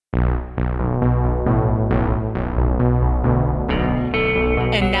And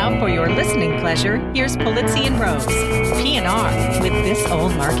now for your listening pleasure, here's Polizzi and Rose, P&R with This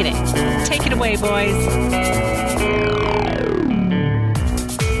Old Marketing. Take it away, boys.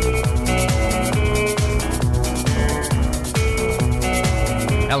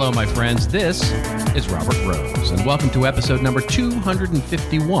 Hello, my friends. This is Robert Rose, and welcome to episode number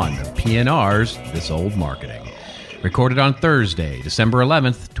 251 of P&R's This Old Marketing. Recorded on Thursday, December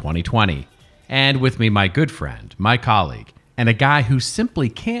 11th, 2020. And with me, my good friend, my colleague, and a guy who simply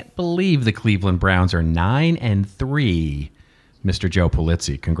can't believe the Cleveland Browns are 9-3, Mr. Joe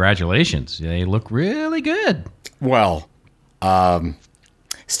Polizzi. Congratulations. They look really good. Well,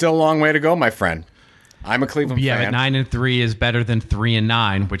 still a long way to go, my friend. I'm a Cleveland fan. But 9-3 is better than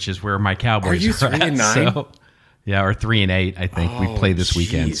 3-9, which is where my Cowboys are. Are you 3-9? So, yeah, or 3-8, I think. We play this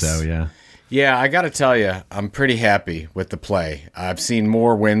weekend, so yeah. Yeah, I got to tell you, I'm pretty happy with the play. I've seen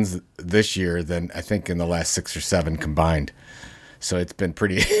more wins this year than I think in the last 6 or 7 combined. So it's been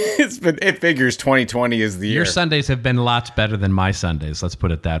pretty. It figures 2020 is the year. Your Sundays have been lots better than my Sundays. Let's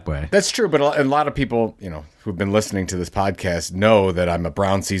put it that way. That's true, but a lot of people, who've been listening to this podcast know that I'm a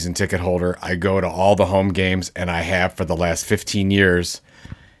Brown season ticket holder. I go to all the home games, and I have for the last 15 years.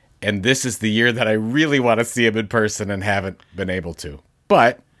 And this is the year that I really want to see him in person and haven't been able to.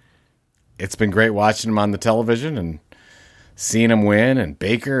 But it's been great watching him on the television and seeing him win, and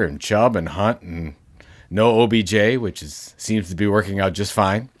Baker and Chubb and Hunt and no OBJ, which seems to be working out just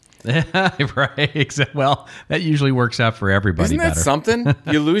fine. Right. Well, that usually works out for everybody. Isn't that better. something?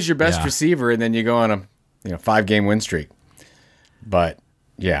 You lose your best Yeah. receiver, and then you go on a 5-game win streak. But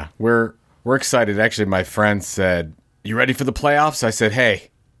yeah, we're excited. Actually, my friend said, "You ready for the playoffs?" I said,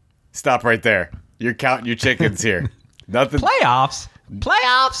 "Hey, stop right there. You're counting your chickens here. Nothing. Playoffs.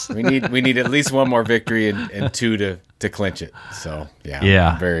 We need at least one more victory and 2 to clinch it." So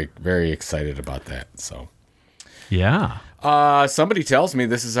yeah. I'm very, very excited about that. So Yeah. somebody tells me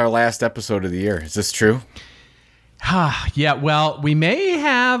this is our last episode of the year. Is this true? Yeah. Well, we may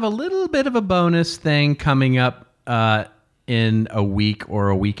have a little bit of a bonus thing coming up in a week or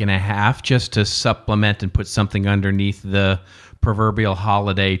a week and a half, just to supplement and put something underneath the proverbial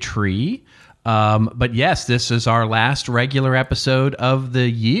holiday tree. But yes, this is our last regular episode of the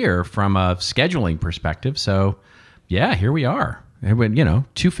year from a scheduling perspective. So yeah, here we are.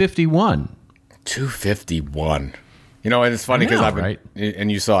 251. 251. And it's funny because I've been, right?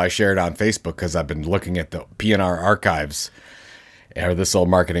 And you saw I shared on Facebook because I've been looking at the P&R archives, or This Old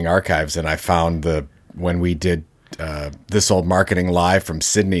Marketing archives, and I found when we did This Old Marketing live from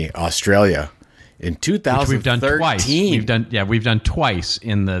Sydney, Australia, in 2013. Which we've done twice. We've done twice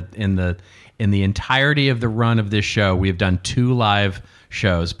in the entirety of the run of this show. We've done 2 live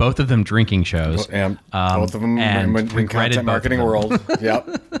shows, both of them drinking shows. And both of them in Content Marketing World.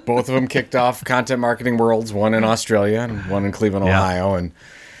 Yep. Both of them kicked off Content Marketing Worlds, one in Australia and one in Cleveland, Ohio. And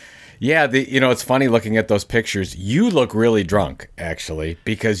yeah, it's funny looking at those pictures. You look really drunk, actually,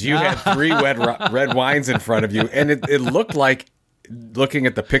 because you had 3 red wines in front of you. And it looked like, looking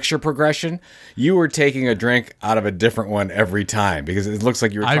at the picture progression, you were taking a drink out of a different one every time, because it looks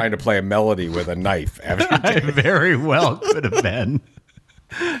like you were trying to play a melody with a knife. I very well could have been.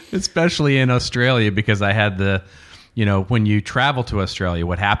 Especially in Australia, because I had when you travel to Australia,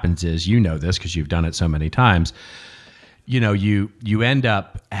 what happens is, this because you've done it so many times, you end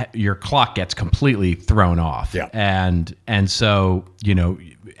up, your clock gets completely thrown off. Yeah. And so,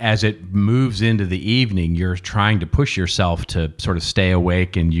 as it moves into the evening, you're trying to push yourself to sort of stay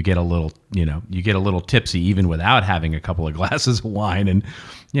awake, and you get a little tipsy even without having a couple of glasses of wine. And,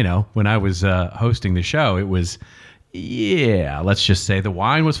 when I was hosting the show, it was, let's just say the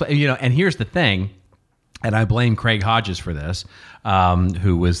wine was, and here's the thing, and I blame Craig Hodges for this,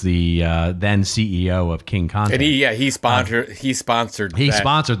 who was the then CEO of King Content. And he sponsored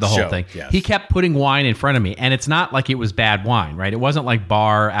the whole thing. Yes. He kept putting wine in front of me, and it's not like it was bad wine, right? It wasn't like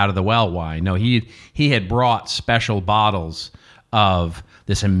bar out of the well wine. No, he had brought special bottles of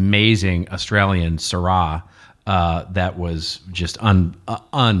this amazing Australian Syrah that was just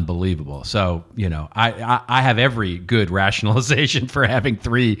unbelievable. So, I have every good rationalization for having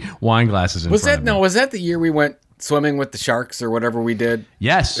 3 wine glasses in front of me. Was that the year we went swimming with the sharks or whatever we did?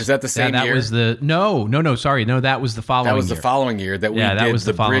 Yes. Is that the same year? That was sorry. No, that was the following year. That was the following year that we did that was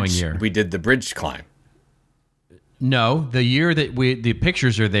the following bridge, year. We did the bridge climb. No, the year that the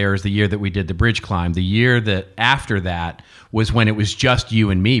pictures are there is the year that we did the bridge climb. The year that after that was when it was just you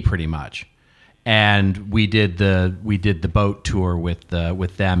and me, pretty much. And we did the boat tour with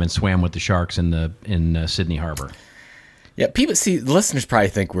them and swam with the sharks in Sydney Harbor. Yeah, people see the listeners probably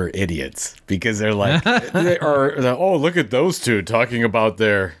think we're idiots because they're like, oh, look at those two talking about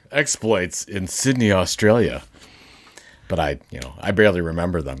their exploits in Sydney, Australia. But I barely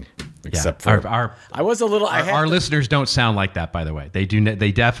remember them, except for our listeners don't sound like that. By the way, they do.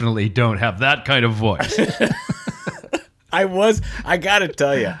 They definitely don't have that kind of voice. I gotta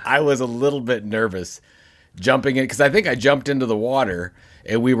tell you, I was a little bit nervous jumping in because I think I jumped into the water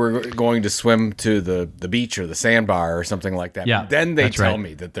and we were going to swim to the beach or the sandbar or something like that. Yeah, then they tell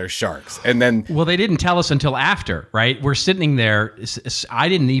me that there's sharks, and then they didn't tell us until after, right? We're sitting there. I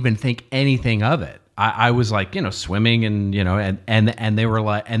didn't even think anything of it. I was like, swimming and, and they were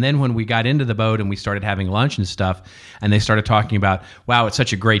like, and then when we got into the boat and we started having lunch and stuff, and they started talking about, wow, it's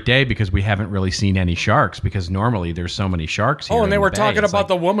such a great day because we haven't really seen any sharks because normally there's so many sharks here. Oh, and they were talking about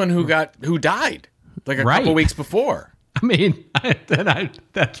the woman who died like a couple weeks before. I mean,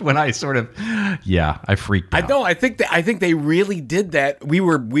 that's when I sort of, I freaked out. I know. I think they really did that. We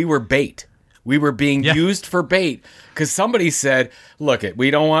were bait. We were being used for bait because somebody said, look, we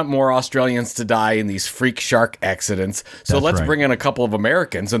don't want more Australians to die in these freak shark accidents. So let's bring in a couple of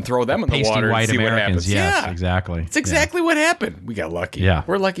Americans and throw them in the water and see what happens. Yes, exactly. It's exactly what happened. We got lucky. Yeah.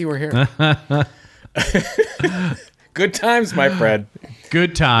 We're lucky we're here. Good times, my friend.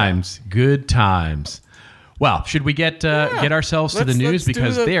 Good times. Good times. Well, should we get ourselves to the news?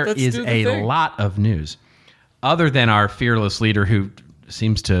 Because there is a lot of news. Other than our fearless leader who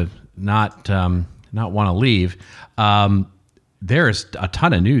seems to not want to leave. There is a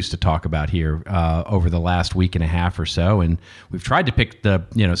ton of news to talk about here over the last week and a half or so, and we've tried to pick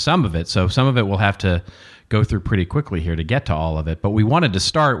some of it. So some of it we'll have to go through pretty quickly here to get to all of it. But we wanted to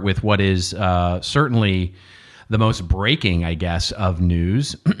start with what is certainly the most breaking, I guess, of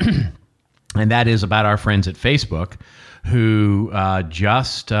news, and that is about our friends at Facebook, who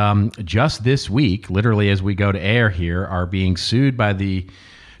just this week, literally as we go to air here, are being sued by the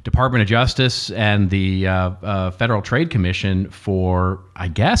Department of Justice and the Federal Trade Commission for, I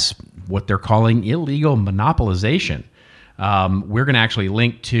guess, what they're calling illegal monopolization. We're going to actually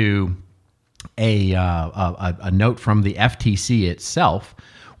link to a note from the FTC itself,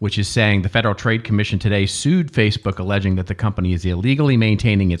 which is saying the Federal Trade Commission today sued Facebook, alleging that the company is illegally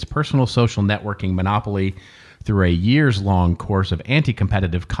maintaining its personal social networking monopoly through a years-long course of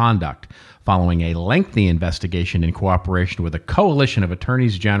anti-competitive conduct, following a lengthy investigation in cooperation with a coalition of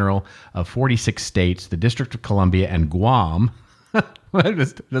attorneys general of 46 states, the District of Columbia, and Guam.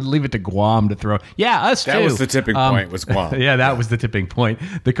 Leave it to Guam to throw. Yeah, us too. That was the tipping point, was Guam. Yeah, that was the tipping point.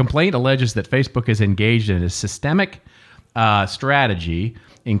 The complaint alleges that Facebook is engaged in a systemic strategy,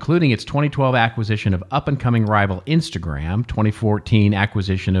 including its 2012 acquisition of up-and-coming rival Instagram, 2014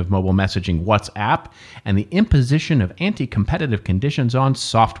 acquisition of mobile messaging WhatsApp, and the imposition of anti-competitive conditions on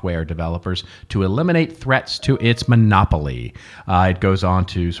software developers to eliminate threats to its monopoly. It goes on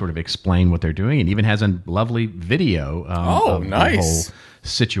to sort of explain what they're doing and even has a lovely video of nice. the whole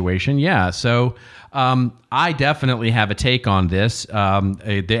situation. Yeah, so I definitely have a take on this, and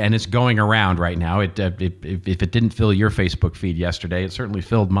it's going around right now. If it didn't fill your Facebook feed yesterday, it certainly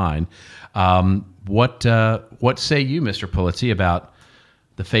filled mine. What say you, Mr. Polizzi, about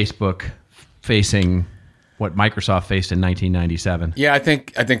the Facebook facing what Microsoft faced in 1997? Yeah, I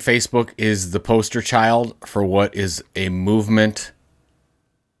think Facebook is the poster child for what is a movement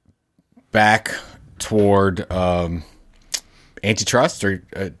back toward antitrust or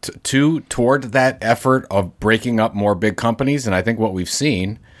toward that effort of breaking up more big companies. And I think what we've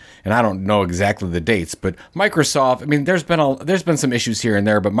seen, and I don't know exactly the dates, but Microsoft, I mean, there's been some issues here and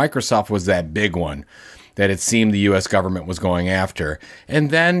there, but Microsoft was that big one that it seemed the U.S. government was going after.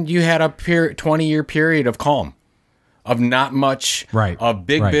 And then you had a 20-year period of calm, of not much, of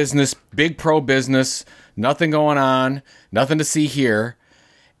big business, big pro-business, nothing going on, nothing to see here.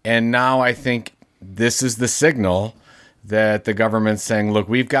 And now I think this is the signal that the government's saying, look,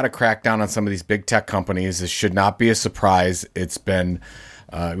 we've got to crack down on some of these big tech companies. This should not be a surprise. It's been,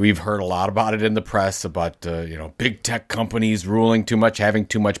 we've heard a lot about it in the press about, big tech companies ruling too much, having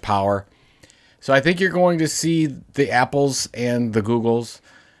too much power. So I think you're going to see the Apples and the Googles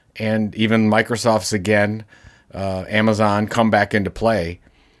and even Microsoft's again, Amazon come back into play.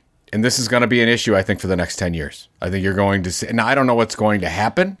 And this is going to be an issue, I think, for the next 10 years. I think you're going to see, now I don't know what's going to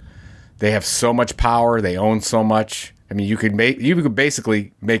happen. They have so much power. They own so much. I mean, you could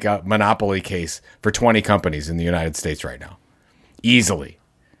basically make a monopoly case for 20 companies in the United States right now, easily.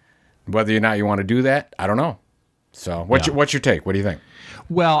 Whether or not you want to do that, I don't know. So, what's your take? What do you think?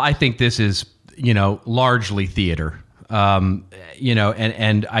 Well, I think this is largely theater. And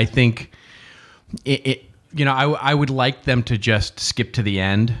I think I would like them to just skip to the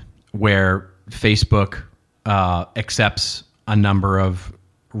end where Facebook accepts a number of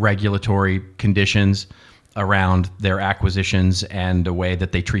regulatory conditions around their acquisitions and the way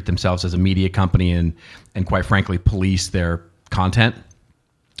that they treat themselves as a media company and quite frankly, police their content,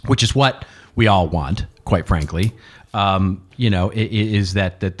 which is what we all want, quite frankly. Is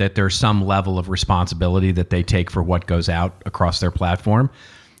that there's some level of responsibility that they take for what goes out across their platform,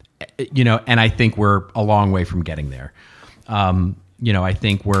 and I think we're a long way from getting there. I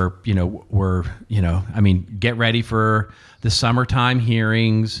think get ready for the summertime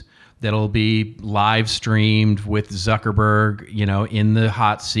hearings that'll be live streamed with Zuckerberg, in the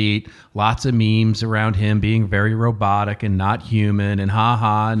hot seat, lots of memes around him being very robotic and not human and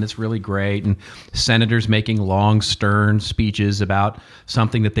and it's really great. And senators making long, stern speeches about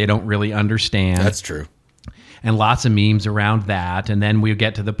something that they don't really understand. That's true. And lots of memes around that. And then we'll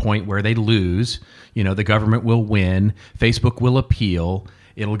get to the point where they lose. The government will win. Facebook will appeal.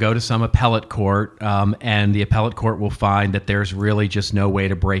 It'll go to some appellate court, and the appellate court will find that there's really just no way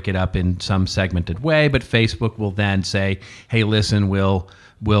to break it up in some segmented way. But Facebook will then say, hey, listen, we'll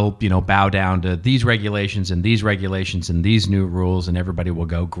bow down to these regulations and these regulations and these new rules, and everybody will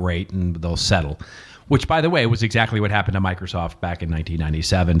go, great, and they'll settle. Which, by the way, was exactly what happened to Microsoft back in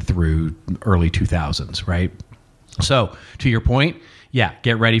 1997 through early 2000s, right? So, to your point, yeah,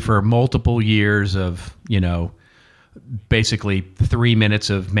 get ready for multiple years of, basically 3 minutes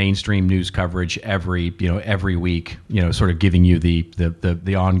of mainstream news coverage every week, sort of giving you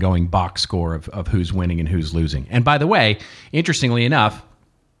the ongoing box score of who's winning and who's losing. And by the way, interestingly enough,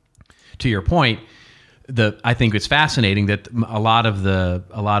 to your point, I think it's fascinating that a lot of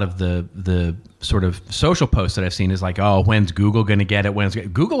the sort of social posts that I've seen is like, oh, when's Google going to get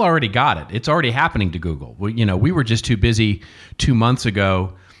it? Google already got it. It's already happening to Google. We were just too busy 2 months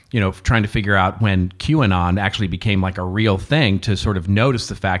ago, trying to figure out when QAnon actually became like a real thing to sort of notice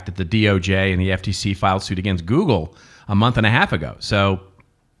the fact that the DOJ and the FTC filed suit against Google a month and a half ago. So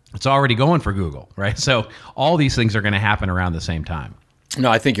it's already going for Google, right? So all these things are going to happen around the same time. No,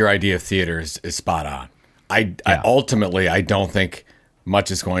 I think your idea of theater is spot on. I ultimately don't think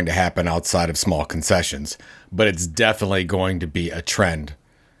much is going to happen outside of small concessions, but it's definitely going to be a trend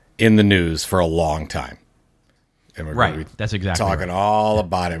in the news for a long time. And we're right. That's exactly talking all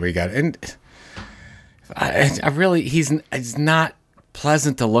about it. We got, and I really, he's not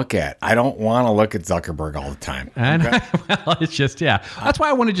pleasant to look at. I don't want to look at Zuckerberg all the time. And well, it's just, that's why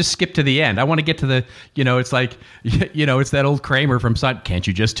I want to just skip to the end. I want to get to the, it's like, it's that old Kramer from can't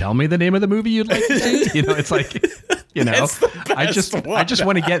you just tell me the name of the movie you'd like to see? It's like, I just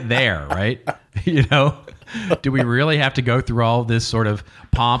want to get there, right? Do we really have to go through all this sort of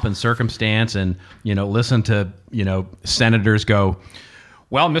pomp and circumstance and, listen to, senators go,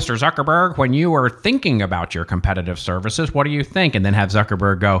 well, Mr. Zuckerberg, when you were thinking about your competitive services, what do you think? And then have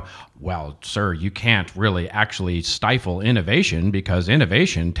Zuckerberg go, well, sir, you can't really actually stifle innovation because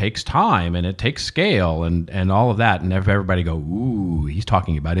innovation takes time and it takes scale and all of that. And everybody go, ooh, he's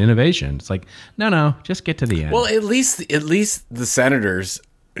talking about innovation. It's like, no, just get to the end. Well, at least the senators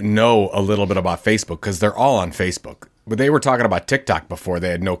know a little bit about Facebook because they're all on Facebook. But they were talking about TikTok before. They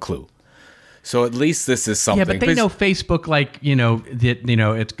had no clue. So at least this is something. Yeah, but they know Facebook,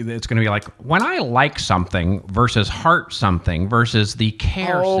 it's going to be like, when I like something versus heart something versus the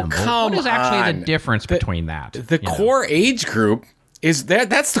care symbol, what is actually the difference between that? The core age group is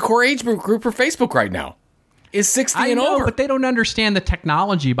that's the core age group for Facebook right now. Is 60 and over. But they don't understand the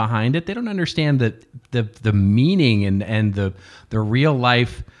technology behind it. They don't understand the meaning and the real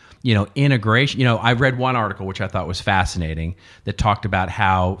life integration. I read one article which I thought was fascinating that talked about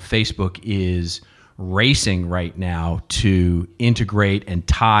how Facebook is racing right now to integrate and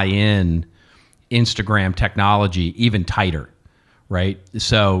tie in Instagram technology even tighter, right?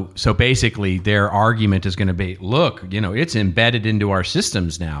 So basically their argument is going to be, look, it's embedded into our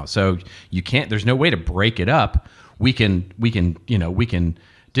systems now. So there's no way to break it up. We can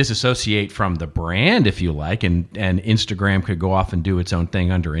disassociate from the brand if you like, and Instagram could go off and do its own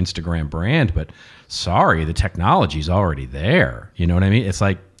thing under Instagram brand, but sorry, the technology's already there. You know what I mean? It's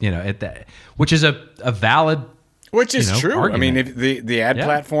like, which is a valid, which is true. Argument. I mean, if the ad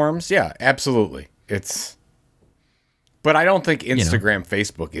platforms, absolutely. But I don't think Instagram,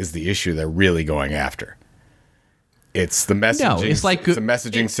 Facebook is the issue they're really going after. It's the messaging. No, it's like the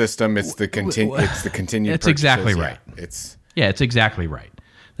messaging system. It's the continued. That's exactly right. It's exactly right.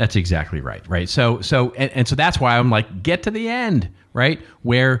 That's exactly right. Right. So that's why I'm like, get to the end, right?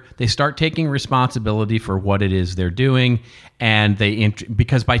 Where they start taking responsibility for what it is they're doing. And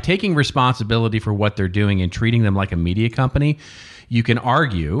because by taking responsibility for what they're doing and treating them like a media company, you can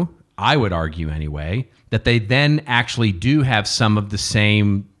argue, I would argue anyway, that they then actually do have some of the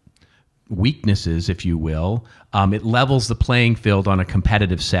same weaknesses, if you will. It levels the playing field on a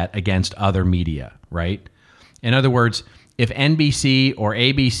competitive set against other media, right? In other words, if NBC or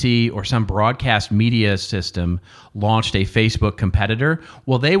ABC or some broadcast media system launched a Facebook competitor,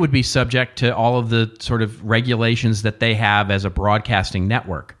 well, they would be subject to all of the sort of regulations that they have as a broadcasting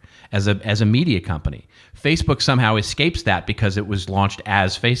network, as a media company. Facebook somehow escapes that because it was launched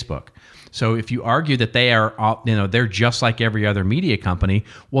as Facebook. So if you argue that they are, they're just like every other media company,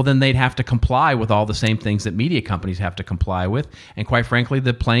 well, then they'd have to comply with all the same things that media companies have to comply with. And quite frankly,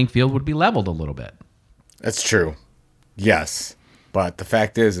 the playing field would be leveled a little bit. That's true. Yes. But the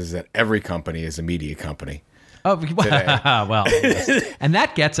fact is that every company is a media company. Oh, well, and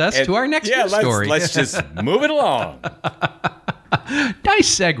that gets us to our next story. Let's just move it along.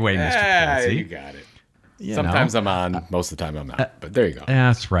 Nice segue, Mr. Quincy. You got it. Sometimes I'm on, most of the time I'm not, but there you go.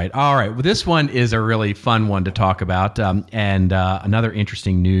 That's right. All right. Well, this one is a really fun one to talk about, and another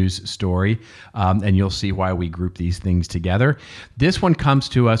interesting news story, and you'll see why we group these things together. This one comes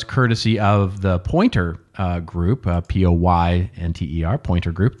to us courtesy of the Poynter Group, Poynter,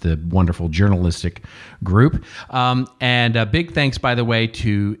 Poynter Group, the wonderful journalistic group. And big thanks, by the way,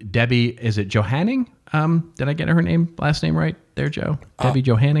 to Debbie, is it Johanning? Did I get her last name right there, Joe? Debbie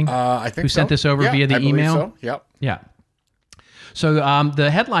Johanning? I think who sent this over via the email? So. Yep. Yeah. So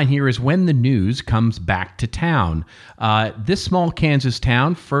the headline here is When the News Comes Back to Town. This small Kansas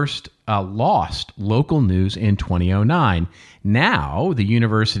town first lost local news in 2009. Now, the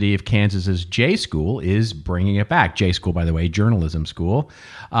University of Kansas's J School is bringing it back. J School, by the way, journalism school.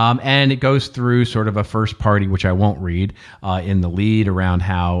 And it goes through sort of a first party, which I won't read, in the lead around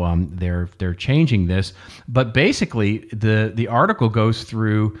how they're changing this. But basically, the article goes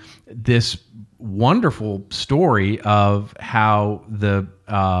through this wonderful story of how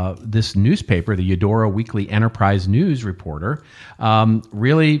this newspaper, the Eudora Weekly Enterprise News reporter,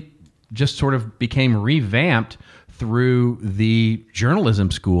 really just sort of became revamped through the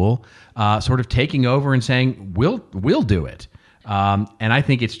journalism school, sort of taking over and saying, we'll do it. And I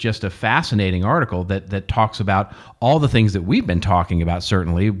think it's just a fascinating article that talks about all the things that we've been talking about,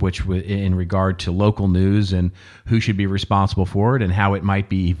 certainly, which in regard to local news and who should be responsible for it and how it might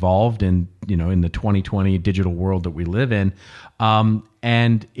be evolved in the 2020 digital world that we live in.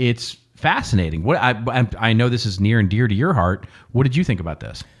 And it's fascinating. What I know this is near and dear to your heart. What did you think about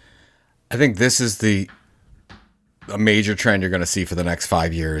this? I think this is a major trend you're going to see for the next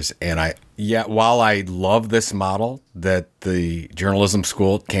 5 years. And while I love this model that the journalism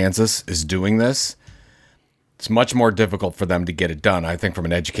school at Kansas is doing this, it's much more difficult for them to get it done. I think from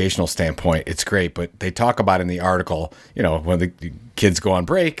an educational standpoint, it's great, but they talk about in the article, when the kids go on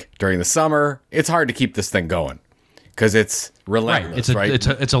break during the summer, it's hard to keep this thing going because it's relentless, right?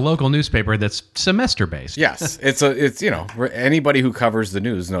 It's a local newspaper that's semester based. Yes, it's anybody who covers the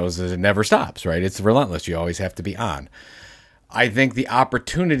news knows that it never stops, right? It's relentless. You always have to be on. I think the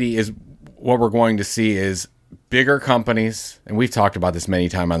opportunity is what we're going to see is bigger companies, and we've talked about this many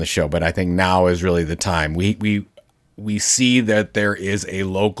times on the show, but I think now is really the time. We see that there is a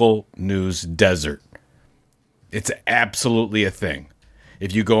local news desert. It's absolutely a thing.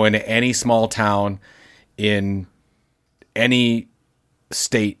 If you go into any small town in any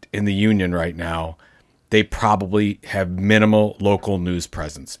state in the union right now, they probably have minimal local news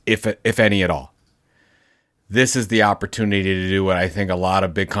presence, if any at all. This is the opportunity to do what I think a lot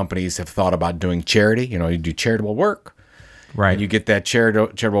of big companies have thought about doing: charity. You do charitable work, right? And you get that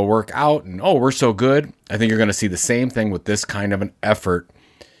charitable work out, and we're so good. I think you're going to see the same thing with this kind of an effort.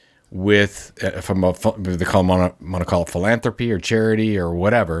 With if they want to call it philanthropy or charity or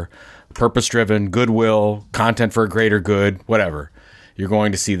whatever, purpose-driven, goodwill, content for a greater good, whatever. You're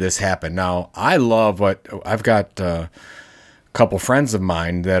going to see this happen. Now, I love what I've got. A couple friends of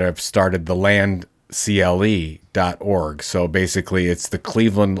mine that have started the landcle.org. So basically, it's the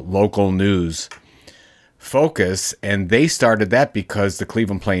Cleveland local news focus, and they started that because the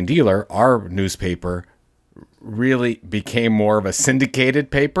Cleveland Plain Dealer, our newspaper, really became more of a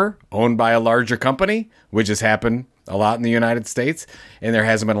syndicated paper owned by a larger company, which has happened a lot in the United States, and there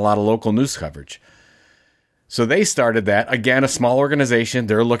hasn't been a lot of local news coverage. So they started that. Again, a small organization.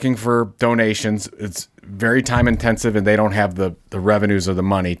 They're looking for donations. It's very time intensive, and they don't have the revenues or the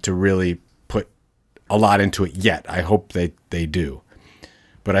money to really put a lot into it yet. I hope they do.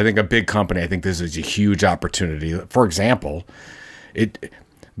 But I think a big company, I think this is a huge opportunity. For example,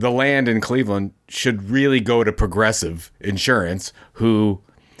 the land in Cleveland should really go to Progressive Insurance, who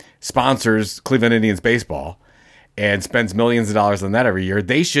sponsors Cleveland Indians baseball and spends millions of dollars on that every year.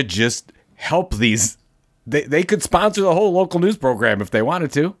 They should just help these. They could sponsor the whole local news program if they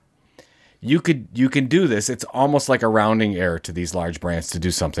wanted to. you can do this. It's almost like a rounding error to these large brands to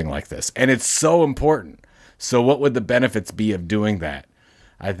do something like this. And it's so important. So what would the benefits be of doing that?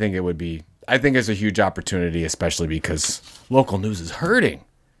 I think it's a huge opportunity, especially because local news is hurting.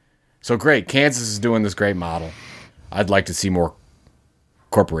 So great. Kansas is doing this great model. I'd like to see more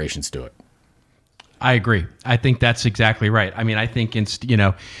corporations do it. I agree. I think that's exactly right. I mean, I think,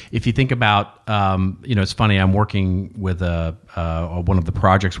 if you think about, it's funny, I'm working with one of the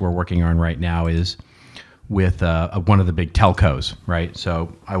projects we're working on right now is with one of the big telcos, right?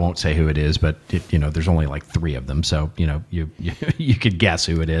 So I won't say who it is, but there's only like 3 of them. So, you could guess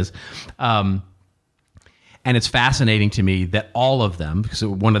who it is. And it's fascinating to me that all of them, because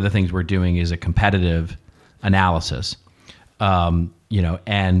one of the things we're doing is a competitive analysis,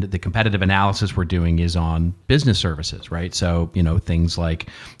 and the competitive analysis we're doing is on business services, right? So, things like,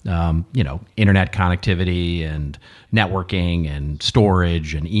 internet connectivity and networking and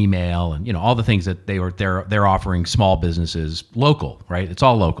storage and email and, all the things that they're offering small businesses local, right? It's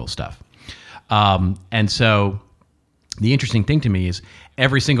all local stuff. And so the interesting thing to me is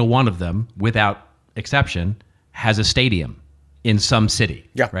every single one of them, without exception, has a stadium in some city,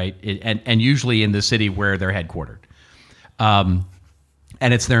 right? And usually in the city where they're headquartered.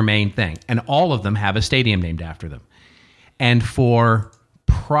 And it's their main thing. And all of them have a stadium named after them. And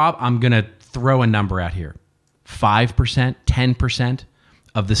I'm going to throw a number out here, 5%, 10%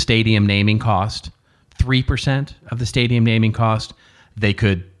 of the stadium naming cost, 3% of the stadium naming cost, they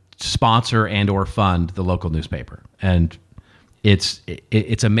could sponsor and or fund the local newspaper. And it's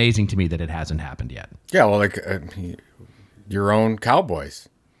amazing to me that it hasn't happened yet. Yeah, well, like your own Cowboys.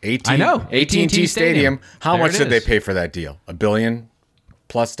 I know. AT&T Stadium. How much did they pay for that deal? $1 billion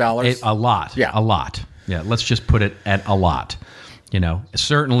plus dollars? A lot. Yeah. A lot. Yeah. Let's just put it at a lot.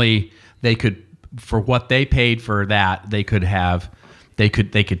 Certainly they could, for what they paid for that, they could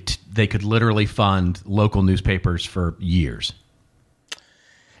literally fund local newspapers for years.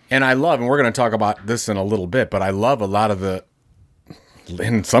 And and we're going to talk about this in a little bit, but I love a lot of the,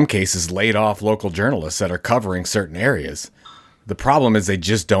 in some cases, laid off local journalists that are covering certain areas. The problem is they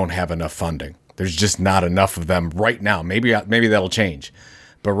just don't have enough funding. There's just not enough of them right now. Maybe that'll change.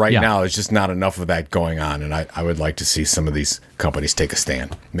 But right now, there's just not enough of that going on. And I would like to see some of these companies take a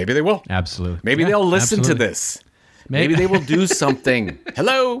stand. Maybe they will. Absolutely. Maybe they'll listen to this. Maybe they will do something.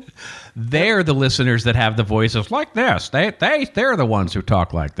 Hello. They're the listeners that have the voices like this. They're the ones who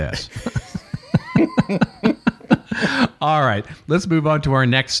talk like this. All right. Let's move on to our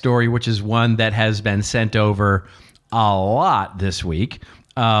next story, which is one that has been sent over a lot this week.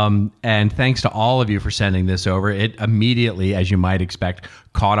 And thanks to all of you for sending this over. It immediately, as you might expect,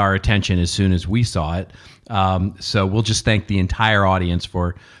 caught our attention as soon as we saw it. So we'll just thank the entire audience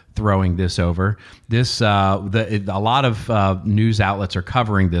for throwing this over. A lot of news outlets are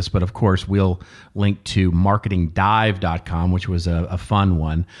covering this, but of course we'll link to marketingdive.com, which was a fun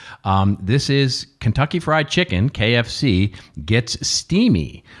one. This is Kentucky Fried Chicken, KFC, gets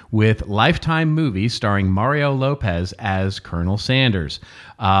steamy with Lifetime movies starring Mario Lopez as Colonel Sanders.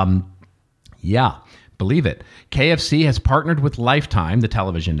 Believe it. KFC has partnered with Lifetime, the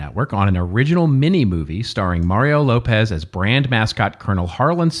television network, on an original mini-movie starring Mario Lopez as brand mascot Colonel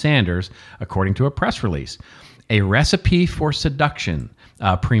Harlan Sanders, according to a press release. A Recipe for Seduction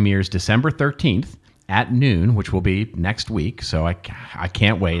premieres December 13th at noon, which will be next week, so I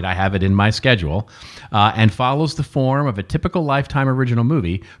can't wait. I have it in my schedule, and follows the form of a typical Lifetime original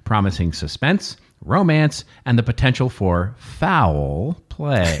movie, promising suspense, romance, and the potential for foul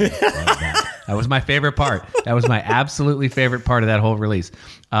play. That was my favorite part. That was my absolutely favorite part of that whole release.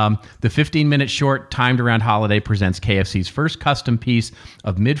 The 15-minute short timed around holiday presents KFC's first custom piece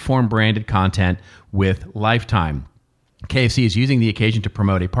of mid-form branded content with Lifetime. KFC is using the occasion to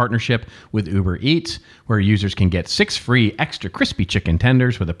promote a partnership with Uber Eats, where users can get 6 free extra crispy chicken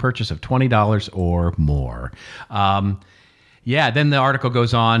tenders with a purchase of $20 or more. Then the article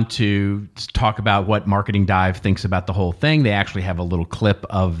goes on to talk about what Marketing Dive thinks about the whole thing. They actually have a little clip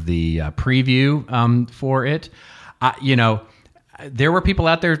of the preview for it. There were people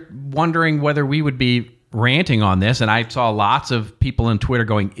out there wondering whether we would be ranting on this, and I saw lots of people on Twitter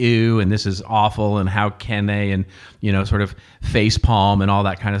going, ew, and this is awful, and how can they, and, sort of face palm and all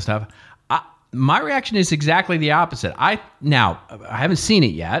that kind of stuff. My reaction is exactly the opposite. I haven't seen it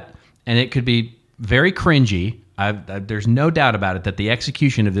yet, and it could be very cringy. There's no doubt about it that the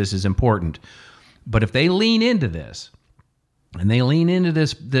execution of this is important. But if they lean into this, and they lean into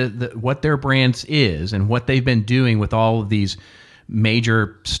this, what their brand is and what they've been doing with all of these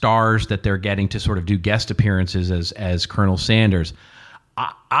major stars that they're getting to sort of do guest appearances as Colonel Sanders,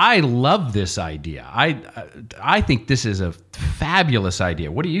 I love this idea. I think this is a fabulous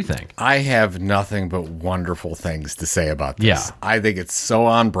idea. What do you think? I have nothing but wonderful things to say about this. Yeah. I think it's so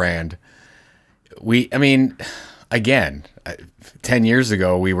on brand. Again, 10 years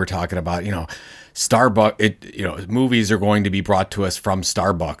ago, we were talking about, Starbucks, movies are going to be brought to us from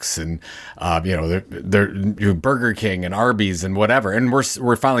Starbucks and, they're Burger King and Arby's and whatever. And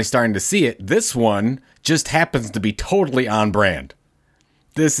we're finally starting to see it. This one just happens to be totally on brand.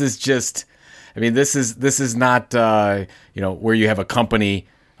 This is just, this is not, where you have a company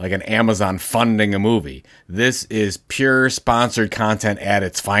like an Amazon funding a movie. This is pure sponsored content at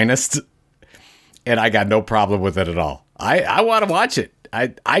its finest. And I got no problem with it at all. I want to watch it.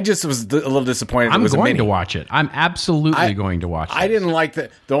 I just was a little disappointed. I'm going to watch it. I'm absolutely going to watch it. I didn't like the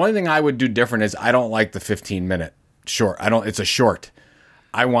only thing I would do different is I don't like the 15-minute short. It's a short.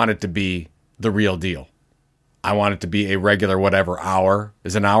 I want it to be the real deal. I want it to be a regular whatever hour.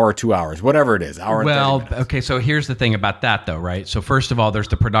 Is an hour or 2 hours, whatever it is. Hour and 30 minutes. Okay, so here's the thing about that though, right? So first of all, there's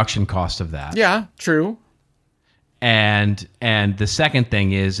the production cost of that. Yeah, true. And the second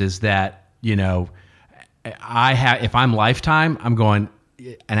thing is that, if I'm Lifetime, I'm going,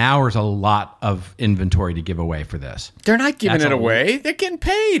 an hour is a lot of inventory to give away for this. They're not giving it away. They're getting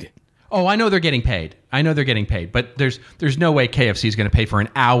paid. Oh, I know they're getting paid. But there's no way KFC is going to pay for an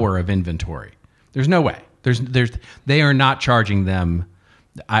hour of inventory. There's no way. They are not charging them.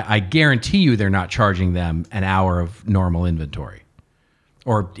 I guarantee you they're not charging them an hour of normal inventory.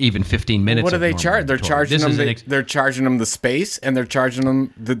 Or even 15 minutes. What do they charge? They're charging them. They're charging them the space, and they're charging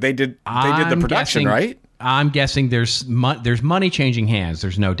them. They did the production, right? I'm guessing there's money changing hands.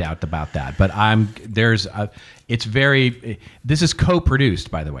 There's no doubt about that. But this is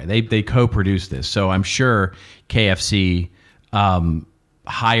co-produced, by the way. They co-produced this, so I'm sure KFC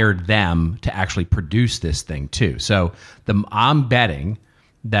hired them to actually produce this thing too. So I'm betting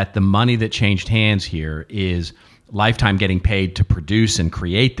that the money that changed hands here is Lifetime getting paid to produce and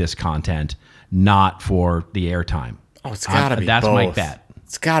create this content, not for the airtime. Oh, it's got to be that's both. my bet.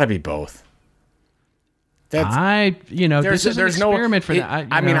 It's got to be both. This is an experiment for that.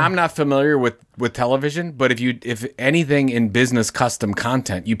 I'm not familiar with television, but if anything in business custom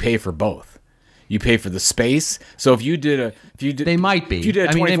content, you pay for both. You pay for the space. So if you did they might be. If you did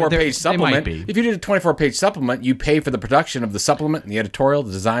a 24-page supplement, if you did a 24-page supplement, you pay for the production of the supplement and the editorial,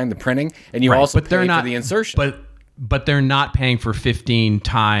 the design, the printing, and you also pay for the insertion. But they're not paying for 15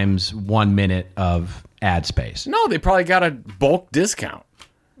 times 1 minute of ad space. No, they probably got a bulk discount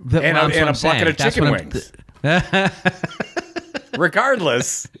and a bucket of chicken wings.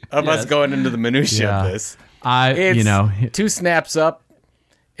 Regardless of us going into the minutia of this, it's 2 snaps up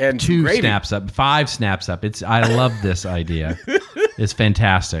and 2 gravy. snaps up, 5 snaps up. I love this idea. It's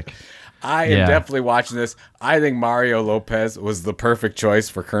fantastic. I am definitely watching this. I think Mario Lopez was the perfect choice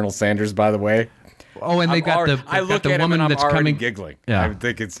for Colonel Sanders, by the way. Oh, and they got the woman that's coming giggling. Yeah. I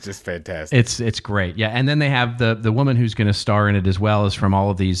think it's just fantastic. It's great. Yeah, and then they have the woman who's going to star in it as well as from all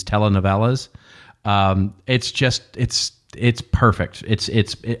of these telenovelas. It's perfect.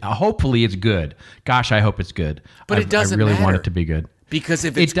 Hopefully it's good. Gosh, I hope it's good. But it doesn't I really matter. want it to be good. Because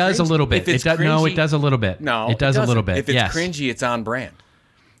if it's it does cringy, a little bit. It does a little bit. No, it does a little bit. If it's cringy, it's on brand.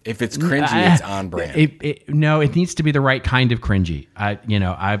 If it's cringy, it's on brand. No, it needs to be the right kind of cringy.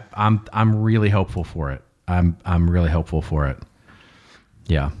 I'm really hopeful for it. I'm really hopeful for it.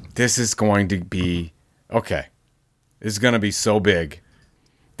 Yeah. This is going to be okay. This is going to be so big.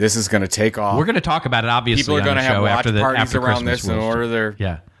 This is going to take off. We're going to talk about it. Obviously, people are going to have watch parties around Christmas this and order their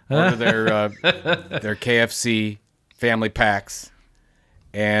their KFC family packs,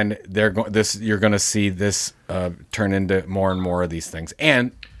 and you're going to see this turn into more and more of these things,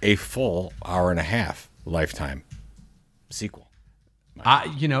 and a full hour and a half Lifetime sequel.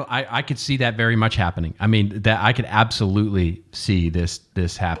 I could see that very much happening. I mean, that I could absolutely see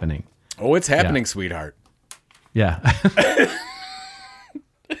this happening. Oh, it's happening, sweetheart. Yeah.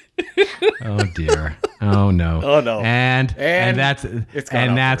 Oh dear. Oh no. Oh no. And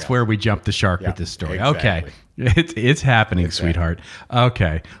that's where we jump the shark with this story. Exactly. Okay. It's happening, sweetheart.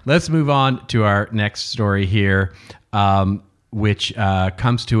 Okay. Let's move on to our next story here, which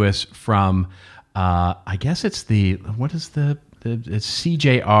comes to us from I guess it's it's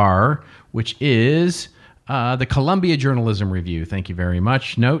CJR, which is the Columbia Journalism Review. Thank you very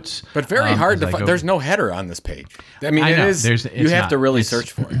much. Notes. But very hard to find. There's no header on this page. I mean, you have to really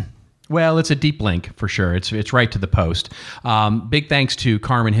search for it. Well, it's a deep link for sure. It's right to the post. Big thanks to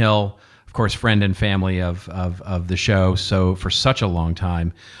Carmen Hill, of course, friend and family of the show. So for such a long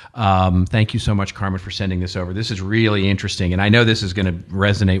time, thank you so much, Carmen, for sending this over. This is really interesting, and I know this is going to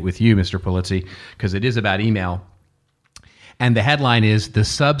resonate with you, Mr. Polizzi, because it is about email. And the headline is "The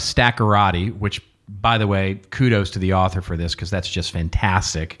Substackerati," which, by the way, kudos to the author for this because that's just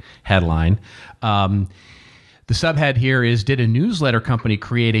fantastic headline. The subhead here is, did a newsletter company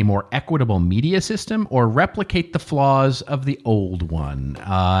create a more equitable media system or replicate the flaws of the old one?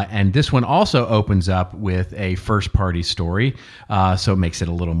 And this one also opens up with a first-party story, so it makes it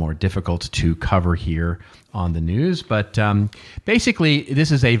a little more difficult to cover here on the news. But basically,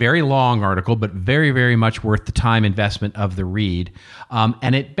 this is a very long article, but very, very much worth the time investment of the read.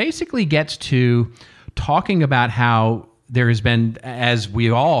 And it basically gets to talking about how there has been, as we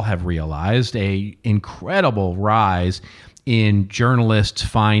all have realized, a incredible rise in journalists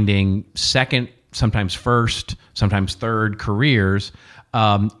finding second, sometimes first, sometimes third careers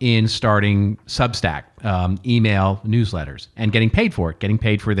in starting Substack, email newsletters, and getting paid for it, getting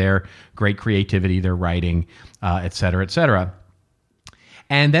paid for their great creativity, their writing, et cetera, et cetera.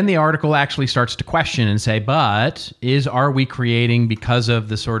 And then the article actually starts to question and say, but are we creating, because of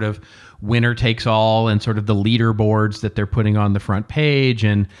the sort of winner takes all and sort of the leaderboards that they're putting on the front page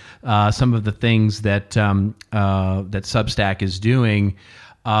and some of the things that that Substack is doing,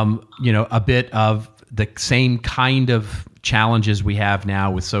 a bit of the same kind of challenges we have now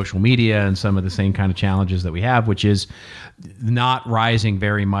with social media and some of the same kind of challenges that we have, which is not rising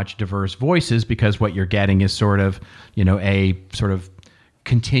very much diverse voices, because what you're getting is sort of, a sort of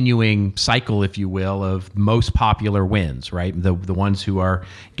continuing cycle, if you will, of most popular wins, right? The ones who are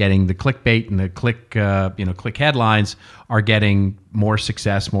getting the clickbait and the click headlines are getting more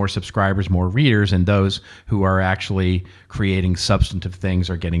success, more subscribers, more readers, and those who are actually creating substantive things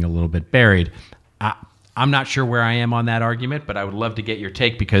are getting a little bit buried. I'm not sure where I am on that argument, but I would love to get your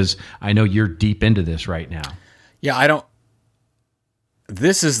take because I know you're deep into this right now. Yeah,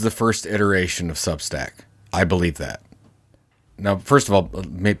 this is the first iteration of Substack. I believe that. Now, first of all,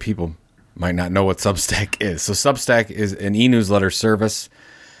 people might not know what Substack is. So Substack is an e-newsletter service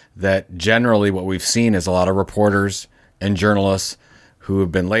that generally what we've seen is a lot of reporters and journalists who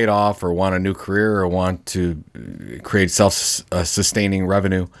have been laid off or want a new career or want to create self-sustaining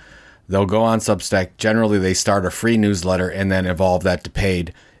revenue. They'll go on Substack. Generally, they start a free newsletter and then evolve that to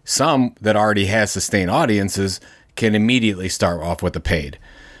paid. Some that already has sustained audiences can immediately start off with the paid.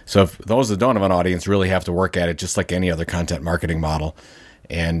 So if those that don't have an audience really have to work at it just like any other content marketing model.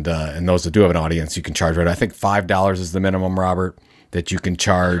 And those that do have an audience, you can charge right. I think $5 is the minimum, Robert, that you can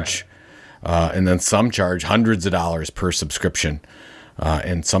charge. Right. And then some charge hundreds of dollars per subscription.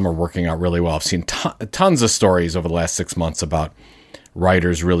 And some are working out really well. I've seen tons of stories over the last 6 months about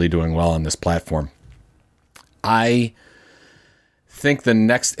writers really doing well on this platform. I think the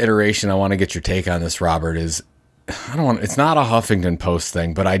next iteration, I want to get your take on this, Robert, is it's not a Huffington Post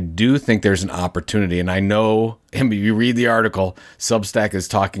thing, but I do think there's an opportunity. And I know, and you read the article, Substack is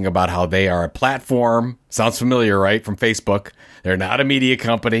talking about how they are a platform. Sounds familiar, right? From Facebook. They're not a media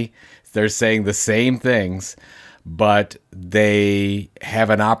company. They're saying the same things, but they have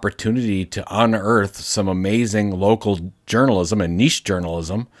an opportunity to unearth some amazing local journalism and niche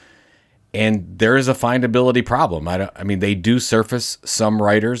journalism. And there is a findability problem. I mean, they do surface some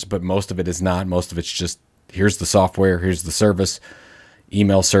writers, but most of it is not. Most of it's just, here's the software, here's the service,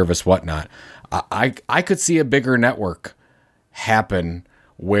 email service, whatnot. I could see a bigger network happen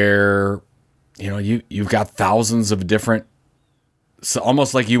where, you've got thousands of different, so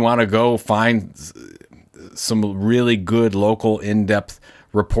almost like you want to go find some really good local in-depth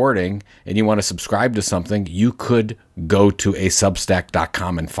reporting and you want to subscribe to something, you could go to a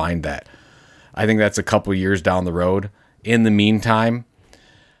substack.com and find that. I think that's a couple years down the road. In the meantime,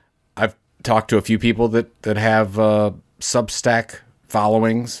 I've talked to a few people that have Substack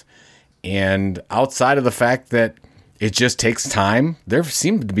followings, and outside of the fact that it just takes time, they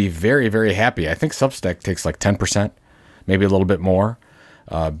seem to be very, very happy. I think Substack takes like 10%, maybe a little bit more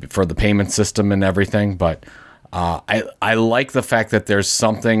for the payment system and everything. But I like the fact that there's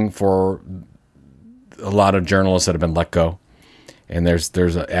something for a lot of journalists that have been let go. And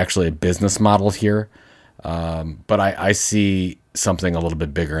there's actually a business model here. But I see something a little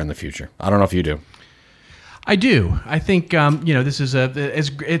bit bigger in the future. I don't know if you do. I do. I think, this is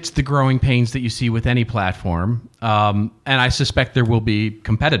it's the growing pains that you see with any platform. And I suspect there will be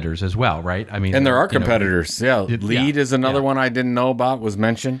competitors as well, right? I mean, and there are competitors. Lead is another one I didn't know about, was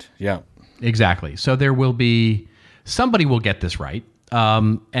mentioned. Yeah, exactly. So there will be, somebody will get this right.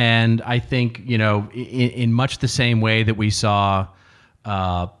 And I think, in much the same way that we saw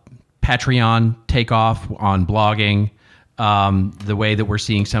Patreon take off on blogging, the way that we're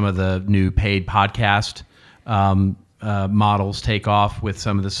seeing some of the new paid podcast models take off with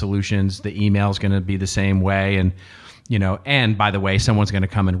some of the solutions, the email is going to be the same way. And, and by the way, someone's going to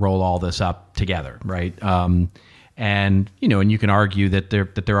come and roll all this up together, right? and you can argue that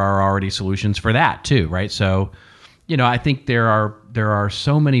there are already solutions for that too, right? So, I think there are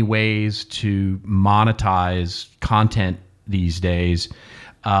so many ways to monetize content these days.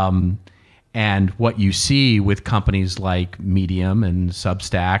 And what you see with companies like Medium and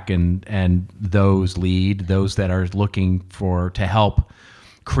Substack and those that are looking to help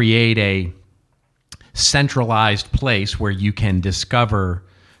create a centralized place where you can discover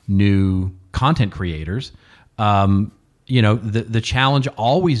new content creators, the challenge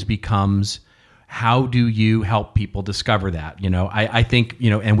always becomes, how do you help people discover that? I think,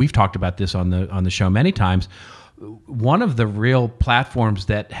 and we've talked about this on the show many times. One of the real platforms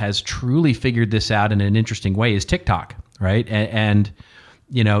that has truly figured this out in an interesting way is TikTok, right? And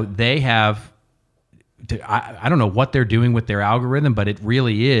they have, I don't know what they're doing with their algorithm, but it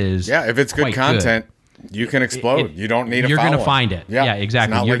really is. Yeah, if it's good content, you can explode. You don't need a You're going to follow-up. find it. Yeah,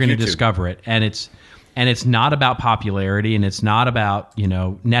 exactly. You're going to discover it. And it's not about popularity, and it's not about,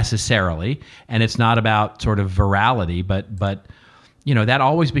 necessarily, and it's not about sort of virality, but that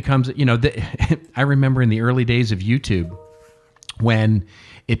always becomes, I remember in the early days of YouTube when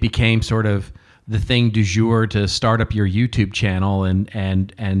it became sort of the thing du jour to start up your YouTube channel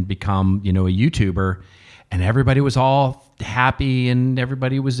and become, a YouTuber, and everybody was all happy and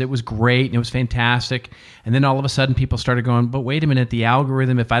it was great and it was fantastic. And then all of a sudden people started going, but wait a minute, the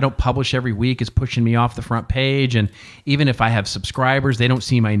algorithm, if I don't publish every week, is pushing me off the front page. And even if I have subscribers, they don't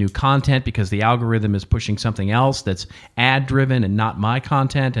see my new content because the algorithm is pushing something else that's ad driven and not my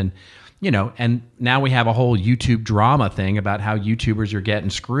content. And, and now we have a whole YouTube drama thing about how YouTubers are getting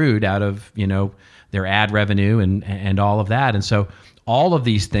screwed out of, their ad revenue and all of that. And so all of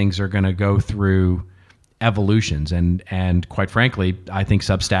these things are going to go through evolutions, and quite frankly, I think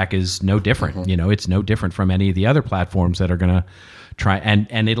Substack is no different. Mm-hmm. It's no different from any of the other platforms that are going to try,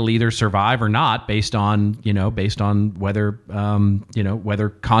 and it'll either survive or not based on whether whether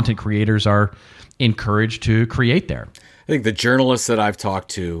content creators are encouraged to create there. I think the journalists that I've talked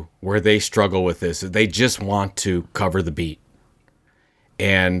to, where they struggle with this, is they just want to cover the beat,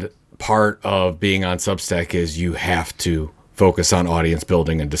 and part of being on Substack is you have to focus on audience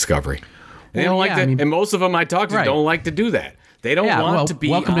building and discovery. They don't like that, and most of them I talk to don't like to do that. They don't want to be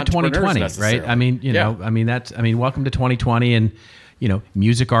welcome to 2020, right? Welcome to 2020, and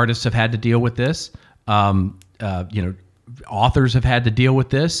music artists have had to deal with this. Authors have had to deal with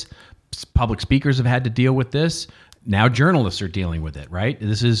this. Public speakers have had to deal with this. Now journalists are dealing with it, right?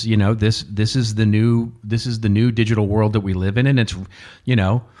 This is this is the new digital world that we live in, and it's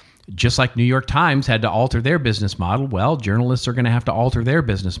just like New York Times had to alter their business model, well, journalists are going to have to alter their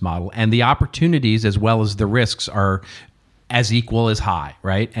business model, and the opportunities as well as the risks are as equal as high,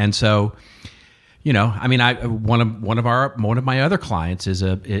 right? And so, one of my other clients is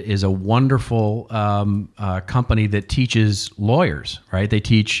a wonderful company that teaches lawyers, right? They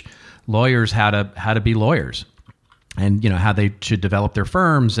teach lawyers how to be lawyers, and how they should develop their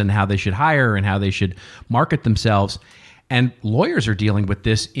firms and how they should hire and how they should market themselves. And lawyers are dealing with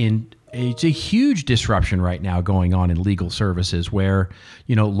this it's a huge disruption right now going on in legal services where,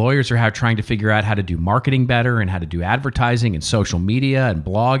 lawyers are trying to figure out how to do marketing better and how to do advertising and social media and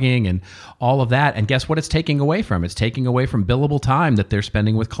blogging and all of that. And guess what it's taking away from? It's taking away from billable time that they're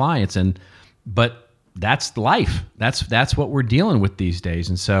spending with clients. But that's life. That's what we're dealing with these days.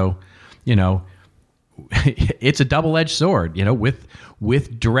 And so, it's a double-edged sword,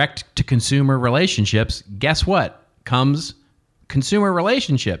 with direct to consumer relationships. Guess what? Comes consumer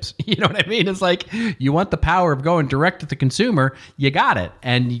relationships. You know what I mean? It's like, you want the power of going direct to the consumer, you got it.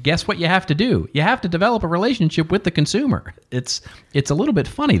 And guess what you have to do? You have to develop a relationship with the consumer. It's a little bit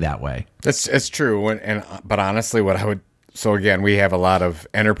funny that way. It's true. But honestly, so again, we have a lot of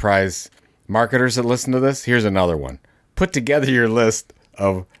enterprise marketers that listen to this. Here's another one. Put together your list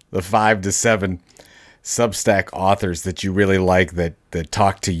of the 5 to 7 Substack authors that you really like that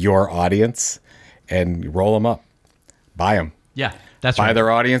talk to your audience, and roll them up. Buy them. Yeah, that's right. Buy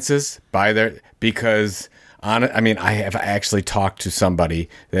their audiences. Because I have actually talked to somebody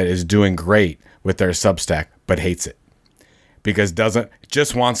that is doing great with their Substack, but hates it because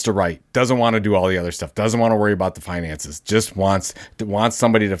just wants to write, doesn't want to do all the other stuff, doesn't want to worry about the finances, just wants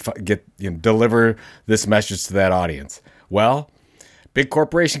somebody to deliver this message to that audience. Well, big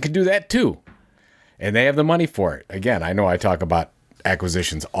corporation can do that too, and they have the money for it. Again, I know I talk about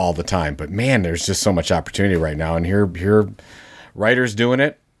acquisitions all the time, but man, there's just so much opportunity right now, and here writers doing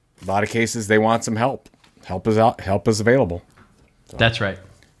it. A lot of cases they want some help. Help is available. So, that's right.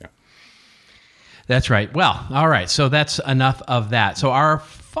 That's right. Well, all right. So that's enough of that. So our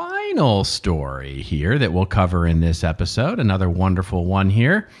final final story here that we'll cover in this episode, another wonderful one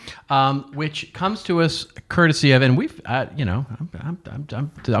here, which comes to us courtesy of, and we've, I'm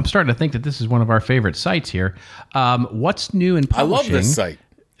starting to think that this is one of our favorite sites here. What's new in publishing? I love this site.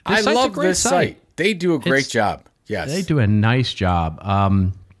 I love this site. They do a great job. Yes. They do a nice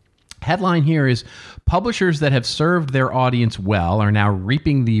job. Headline here is, publishers that have served their audience well are now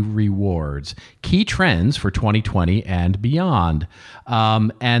reaping the rewards. Key trends for 2020 and beyond.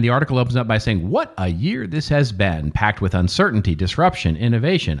 And the article opens up by saying, what a year this has been, packed with uncertainty, disruption,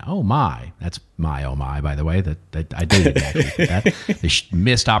 innovation. Oh my. That's my oh my, by the way. That I didn't actually think that. A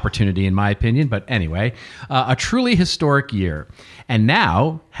missed opportunity, in my opinion. But anyway, a truly historic year. And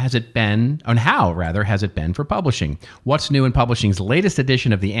how has it been for publishing? What's new in publishing's latest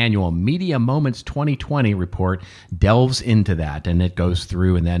edition of the annual Media Moments 2020 report delves into that, and it goes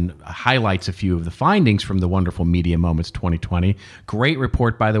through and then highlights a few of the findings from the wonderful Media Moments 2020. Great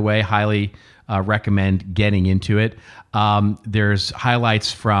report, by the way. Highly recommend getting into it. There's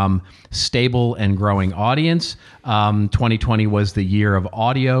highlights from stable and growing audience. 2020 was the year of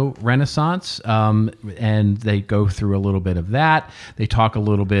audio renaissance, and they go through a little bit of that. They talk a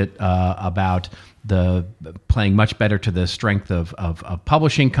little bit about the playing much better to the strength of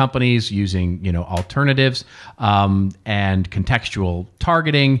publishing companies using alternatives and contextual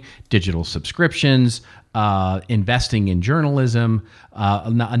targeting, digital subscriptions, investing in journalism,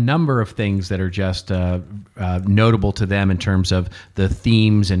 a number of things that are just notable to them in terms of the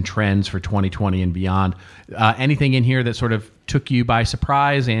themes and trends for 2020 and beyond. Anything in here that sort of took you by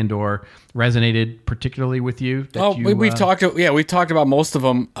surprise and or resonated particularly with you? We've talked about most of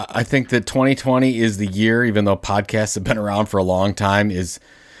them. I think that 2020 is the year, even though podcasts have been around for a long time, is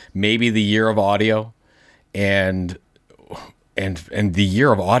maybe the year of audio and the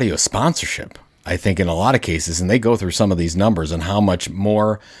year of audio sponsorship. I think in a lot of cases, and they go through some of these numbers and how much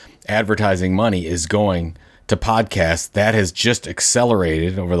more advertising money is going to podcasts. That has just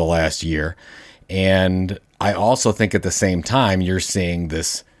accelerated over the last year. And I also think at the same time, you're seeing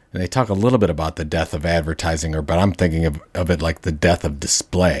this, and they talk a little bit about the death of advertising, but I'm thinking of it like the death of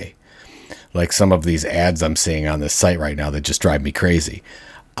display. Like some of these ads I'm seeing on this site right now that just drive me crazy.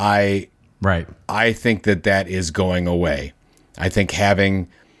 I think that is going away. I think having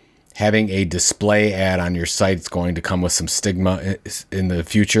a display ad on your site is going to come with some stigma in the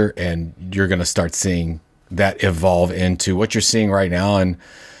future, and you're going to start seeing that evolve into what you're seeing right now in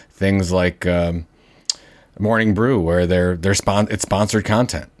things like Morning Brew, where it's sponsored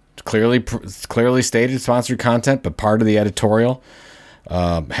content, clearly stated sponsored content, but part of the editorial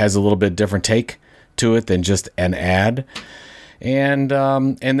has a little bit different take to it than just an ad, and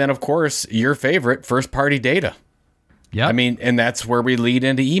then of course your favorite first party data. Yeah, I mean, and that's where we lead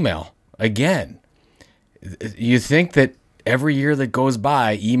into email again. You think that every year that goes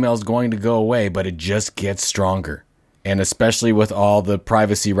by, email is going to go away, but it just gets stronger. And especially with all the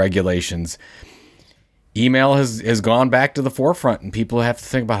privacy regulations, email has gone back to the forefront, and people have to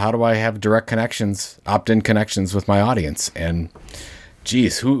think about, how do I have direct connections, opt-in connections with my audience? And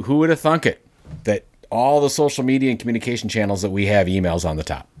geez, who would have thunk it that all the social media and communication channels that we have, emails on the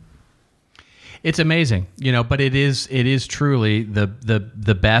top? It's amazing, but it is truly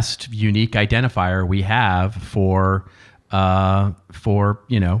the best unique identifier we have for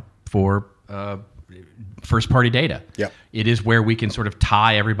first party data. Yep. It is where we can sort of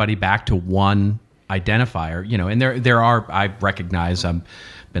tie everybody back to one identifier, and there are, I recognize, I've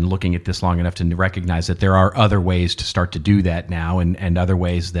been looking at this long enough to recognize that there are other ways to start to do that now, and other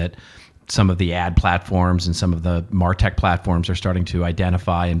ways that some of the ad platforms and some of the MarTech platforms are starting to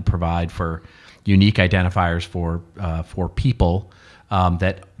identify and provide for unique identifiers for people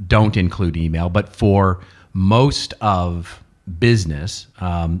that don't include email, but for most of business,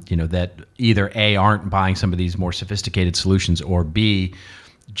 that either A, aren't buying some of these more sophisticated solutions, or B,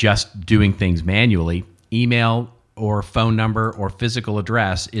 just doing things manually, email or phone number or physical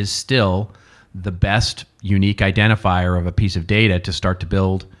address is still the best unique identifier of a piece of data to start to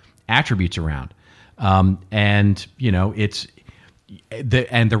build attributes around. It's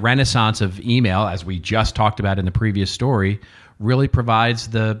the renaissance of email, as we just talked about in the previous story, really provides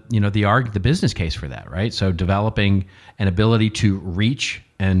the business case for that, right? So developing an ability to reach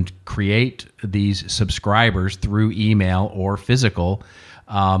and create these subscribers through email or physical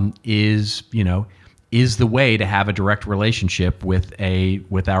is the way to have a direct relationship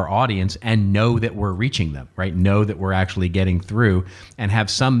with our audience and know that we're reaching them, right? Know that we're actually getting through, and have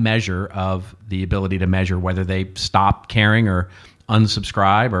some measure of the ability to measure whether they stop caring or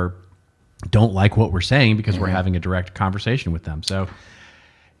unsubscribe or don't like what we're saying because we're having a direct conversation with them. So,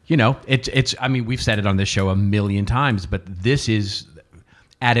 it's, I mean, we've said it on this show a million times, but this is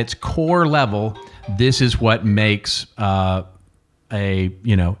at its core level, this is what makes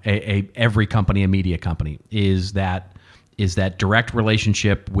every company a media company, is that direct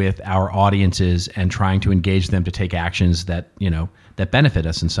relationship with our audiences and trying to engage them to take actions that benefit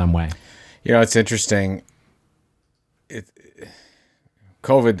us in some way. It's interesting.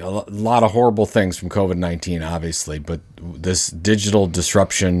 COVID, a lot of horrible things from COVID-19, obviously, but this digital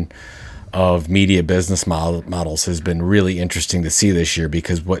disruption of media business models has been really interesting to see this year,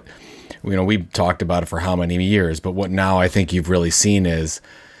 because we've talked about it for how many years, but what now I think you've really seen is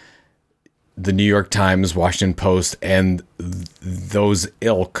the New York Times, Washington Post, and those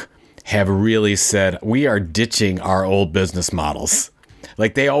ilk have really said, we are ditching our old business models.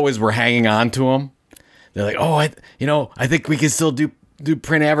 Like, they always were hanging on to them. They're like, I think we can still do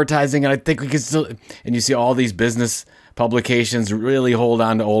print advertising, and I think we can still, and you see all these business publications really hold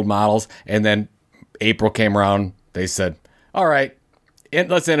on to old models. And then April came around, they said, all right,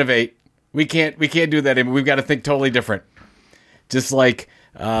 let's innovate. We can't do that anymore. We've got to think totally different. Just like,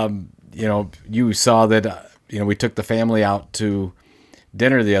 you saw that, we took the family out to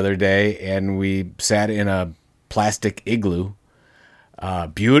dinner the other day, and we sat in a plastic igloo.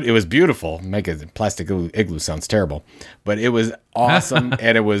 It was beautiful. Plastic igloo sounds terrible, but it was awesome.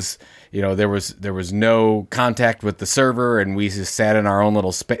 And it was, there was no contact with the server, and we just sat in our own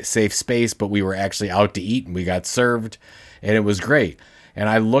little safe space, but we were actually out to eat, and we got served, and it was great. And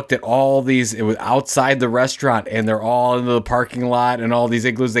I looked at all these, it was outside the restaurant, and they're all in the parking lot, and all these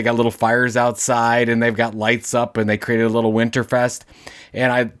igloos, they got little fires outside, and they've got lights up, and they created a little winter fest.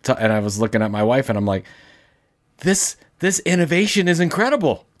 And I was looking at my wife, and I'm like, this innovation is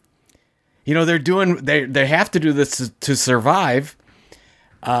incredible. They have to do this to survive.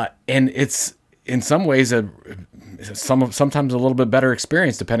 And it's in some ways sometimes a little bit better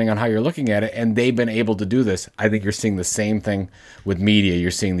experience depending on how you're looking at it. And they've been able to do this. I think you're seeing the same thing with media. You're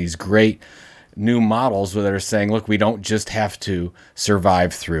seeing these great new models that are saying, look, we don't just have to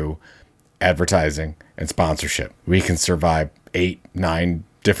survive through advertising and sponsorship. We can survive 8-9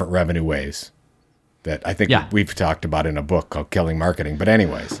 different revenue ways that I think we've talked about in a book called Killing Marketing. But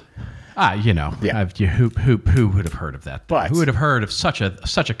anyways. Who would have heard of that? But who would have heard of such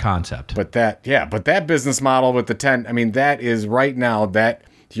a concept? But that business model with the 10, that is right now, that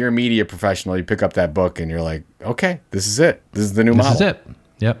you're a media professional, you pick up that book and you're like, okay, this is it. This is the new model. This is it.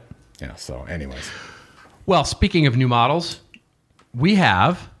 Yep. Yeah. So anyways. Well, speaking of new models, we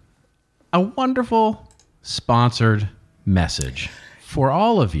have a wonderful sponsored message for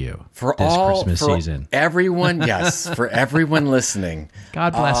all of you Christmas season. Everyone, yes, for everyone listening.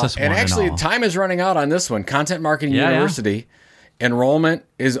 God bless us. And actually, time is running out on this one. Content Marketing University enrollment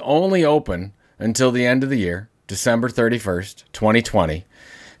is only open until the end of the year, December 31st, 2020.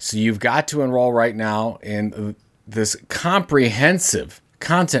 So you've got to enroll right now in this comprehensive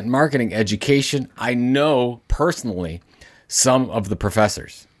content marketing education. I know personally some of the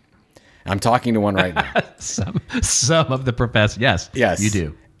professors. I'm talking to one right now. some of the professors. Yes, you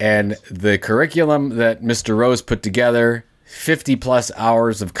do. And the curriculum that Mr. Rose put together, 50 plus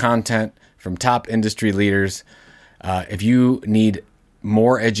hours of content from top industry leaders. If you need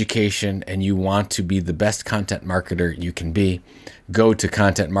more education and you want to be the best content marketer you can be, go to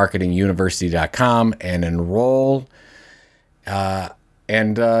contentmarketinguniversity.com and enroll. You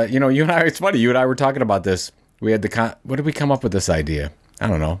and I, it's funny, you and I were talking about this. We had what did we come up with this idea? I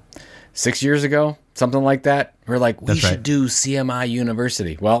don't know. 6 years ago, something like that. We're like, we should do CMI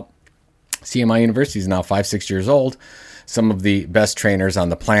University. Well, CMI University is now 5-6 years old. Some of the best trainers on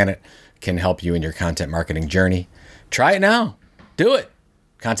the planet can help you in your content marketing journey. Try it now. Do it.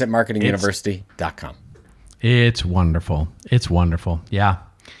 ContentMarketingUniversity.com. It's wonderful. It's wonderful. Yeah.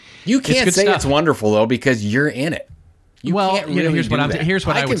 You can't say it's wonderful, though, because you're in it. Here's what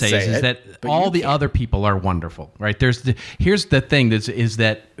I would say is that all the other people are wonderful, right? Here's the thing is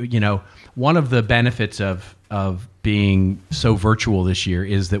that one of the benefits of being so virtual this year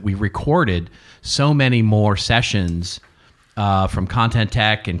is that we recorded so many more sessions from content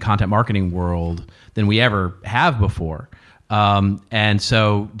tech and content marketing world than we ever have before. And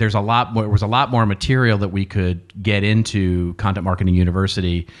so there's a lot more material that we could get into Content Marketing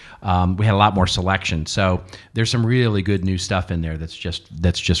University. We had a lot more selection. So there's some really good new stuff in there that's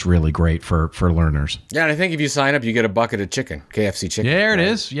just really great for learners. Yeah, and I think if you sign up, you get a bucket of chicken, KFC chicken. There it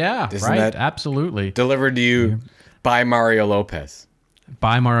is. Yeah, Isn't that absolutely. Delivered to you by Mario Lopez.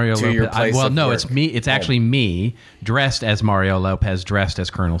 By Mario to Lopez. Your place of work. It's me. It's actually me dressed as Mario Lopez, dressed as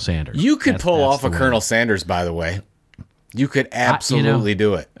Colonel Sanders. You could pull off a Colonel Sanders, by the way. You could absolutely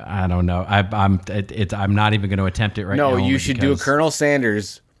do it. I don't know. I'm not even going to attempt it right now. No, you should do a Colonel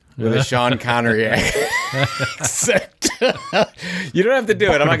Sanders with a Sean Connery. Except, you don't have to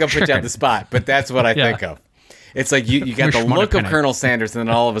do it. I'm not going to put you on the spot, but that's what I think of. It's like you got the look of Colonel Sanders, and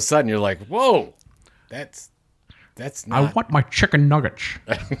then all of a sudden you're like, whoa, that's not. I want my chicken nuggets.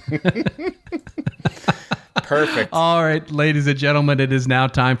 Perfect. All right, ladies and gentlemen, it is now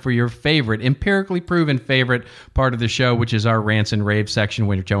time for your favorite, empirically proven favorite part of the show, which is our rants and raves section,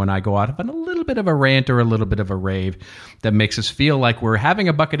 where Joe and I go out on a little bit of a rant or a little bit of a rave that makes us feel like we're having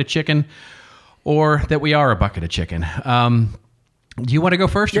a bucket of chicken or that we are a bucket of chicken. Do you want to go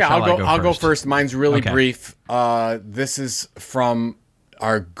first? Or yeah, shall I'll go first. Mine's really brief. This is from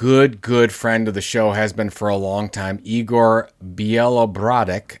our good friend of the show, has been for a long time, Igor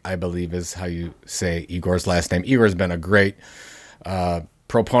Bielobrodek, I believe is how you say Igor's last name. Igor's been a great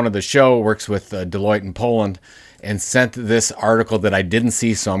proponent of the show, works with Deloitte in Poland, and sent this article that I didn't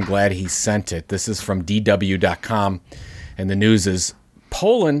see, so I'm glad he sent it. This is from DW.com, and the news is,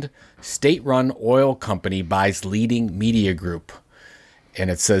 Poland state-run oil company buys leading media group. And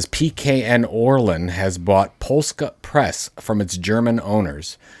it says PKN Orlen has bought Polska Press from its German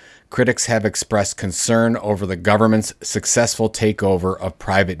owners. Critics have expressed concern over the government's successful takeover of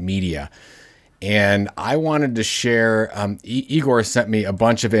private media. And I wanted to share, Igor sent me a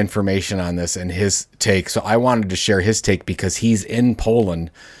bunch of information on this and his take. So I wanted to share his take because he's in Poland.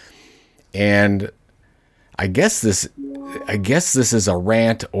 And I guess this is a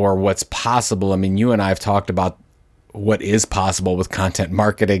rant or what's possible. I mean, you and I have talked about what is possible with content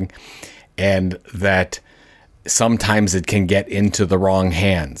marketing, and that sometimes it can get into the wrong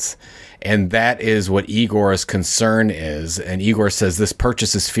hands. And that is what Igor's concern is. And Igor says this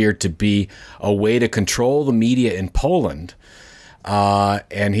purchase is feared to be a way to control the media in Poland.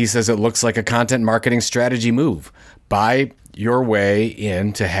 And he says it looks like a content marketing strategy move. Buy your way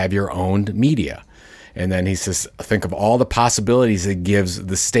in to have your own media. And then he says, think of all the possibilities it gives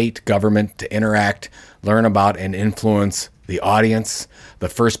the state government to interact, learn about, and influence the audience, the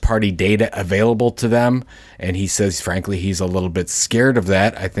first-party data available to them. And he says, frankly, he's a little bit scared of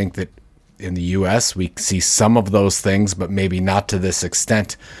that. I think that in the U.S., we see some of those things, but maybe not to this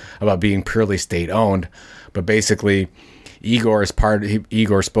extent about being purely state-owned. But basically, Igor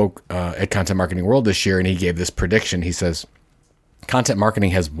spoke at Content Marketing World this year, and he gave this prediction. He says, content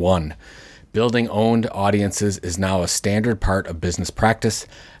marketing has won. Building owned audiences is now a standard part of business practice.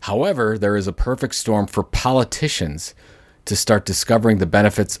 However, there is a perfect storm for politicians to start discovering the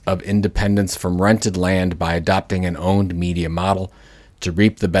benefits of independence from rented land by adopting an owned media model to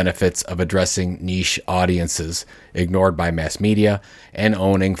reap the benefits of addressing niche audiences ignored by mass media and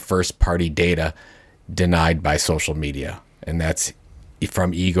owning first-party data denied by social media. And that's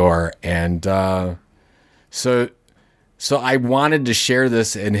from Igor. And So I wanted to share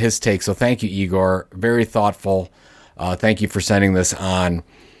this in his take. So thank you, Igor. Very thoughtful. Thank you for sending this on.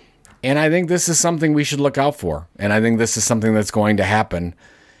 And I think this is something we should look out for. And I think this is something that's going to happen.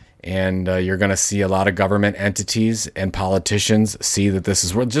 And you're going to see a lot of government entities and politicians see that this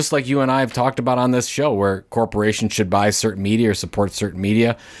is just like you and I have talked about on this show, where corporations should buy certain media or support certain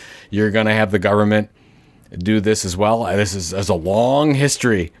media. You're going to have the government do this as well. This is a long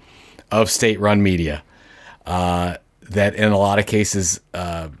history of state-run media. That in a lot of cases,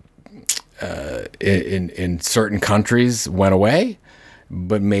 in certain countries went away,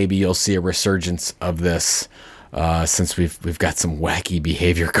 but maybe you'll see a resurgence of this since we've got some wacky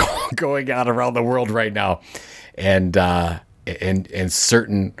behavior going on around the world right now, and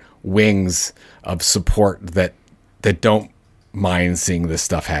certain wings of support that don't mind seeing this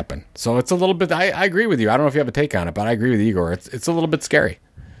stuff happen. So it's a little bit. I agree with you. I don't know if you have a take on it, but I agree with Igor. It's a little bit scary.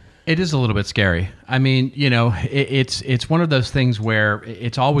 It is a little bit scary. I mean, it's one of those things where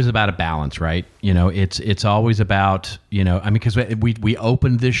it's always about a balance, right? It's always about, I mean, because we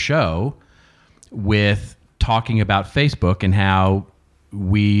opened this show with talking about Facebook and how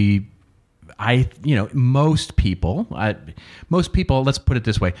most people, let's put it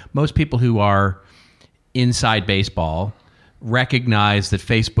this way, most people who are inside baseball recognize that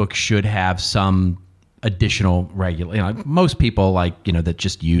Facebook should have some additional most people that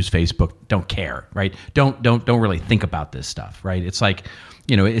just use Facebook don't care, right? Don't really think about this stuff, right? It's like,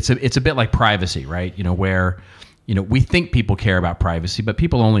 it's a bit like privacy, right? Where, we think people care about privacy, but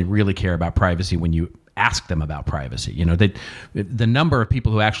people only really care about privacy when you ask them about privacy. The number of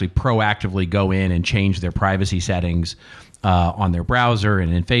people who actually proactively go in and change their privacy settings on their browser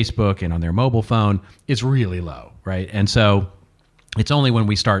and in Facebook and on their mobile phone is really low, right? And so it's only when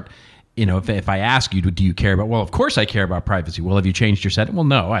we start, if I ask you, do you care about, well, of course I care about privacy. Well, have you changed your setting? Well,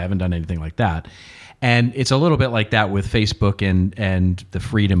 no, I haven't done anything like that. And it's a little bit like that with Facebook and the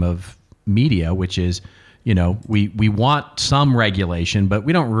freedom of media, which is, we want some regulation, but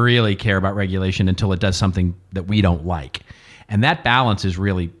we don't really care about regulation until it does something that we don't like. And that balance is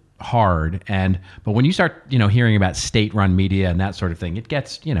really hard. But when you start, hearing about state-run media and that sort of thing, it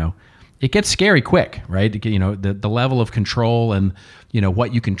gets scary quick, right? The level of control and,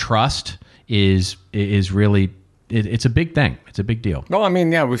 what you can trust is really, it's a big thing. It's a big deal. Well, I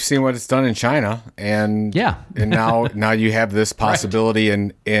mean, yeah, we've seen what it's done in China, and now you have this possibility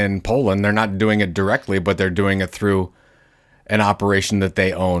in Poland. They're not doing it directly, but they're doing it through an operation that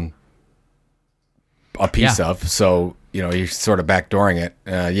they own a piece of. So, you're sort of backdooring it.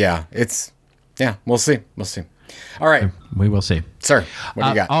 We'll see. All right. We will see. Sir, what do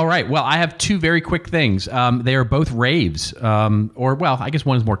you got? All right. Well, I have two very quick things. They are both raves. I guess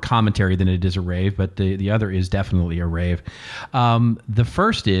one is more commentary than it is a rave, but the other is definitely a rave. The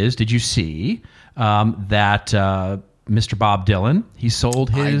first is, did you see that Mr. Bob Dylan, he sold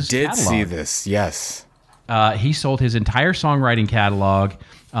his catalog. See this, yes. He sold his entire songwriting catalog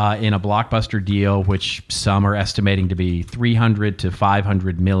in a blockbuster deal, which some are estimating to be $300 to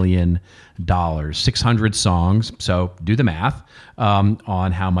 $500 million. 600 songs, so do the math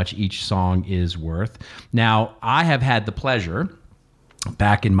on how much each song is worth. Now, I have had the pleasure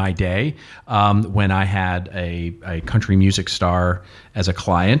back in my day when I had a country music star as a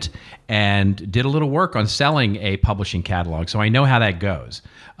client and did a little work on selling a publishing catalog, so I know how that goes.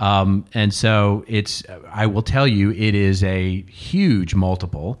 And so I will tell you, it is a huge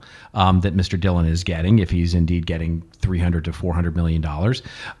multiple that Mr. Dylan is getting, if he's indeed getting $300 to $400 million.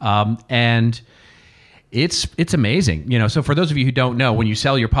 And it's amazing. So for those of you who don't know, when you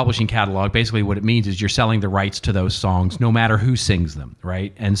sell your publishing catalog, basically what it means is you're selling the rights to those songs, no matter who sings them,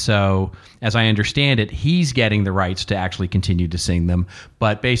 right? And so, as I understand it, he's getting the rights to actually continue to sing them.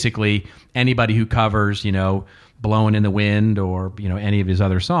 But basically, anybody who covers, Blowing in the Wind or, any of his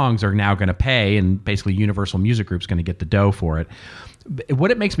other songs are now going to pay, and basically Universal Music Group's going to get the dough for it.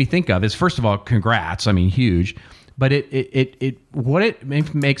 What it makes me think of is, first of all, congrats. I mean, huge. But what it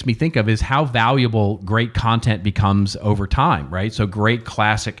makes me think of is how valuable great content becomes over time, right? So great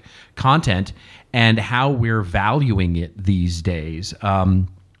classic content and how we're valuing it these days. And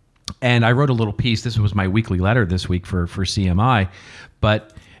I wrote a little piece. This was my weekly letter this week for CMI.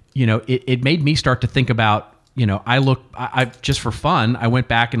 But, it made me start to think about, I just for fun, I went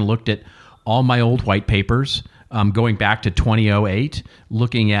back and looked at all my old white papers, going back to 2008,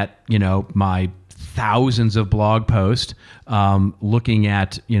 looking at, my thousands of blog posts, looking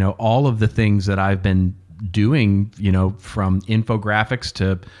at, all of the things that I've been doing, from infographics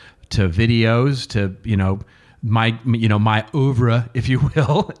to videos to, my oeuvre, if you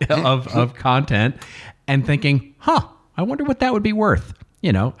will, of content, and thinking, I wonder what that would be worth.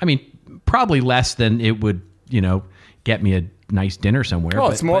 Probably less than it would, get me a nice dinner somewhere.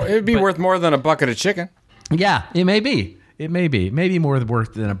 Well, it'd be worth more than a bucket of chicken. Yeah, it may be. Maybe more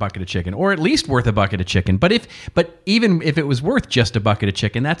worth than a bucket of chicken, or at least worth a bucket of chicken. But even if it was worth just a bucket of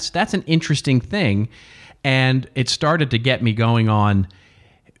chicken, that's an interesting thing. And it started to get me going on,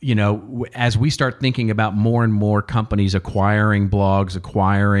 as we start thinking about more and more companies acquiring blogs,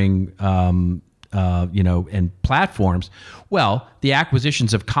 acquiring, and platforms. Well, the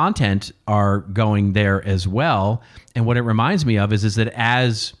acquisitions of content are going there as well. And what it reminds me of is that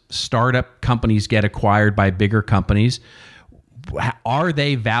as startup companies get acquired by bigger companies, are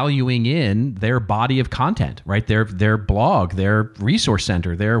they valuing in their body of content, right? Their blog, their resource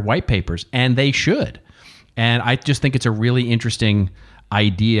center, their white papers, and they should. And I just think it's a really interesting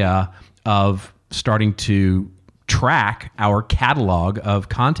idea of starting to track our catalog of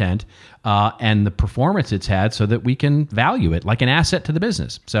content and the performance it's had so that we can value it like an asset to the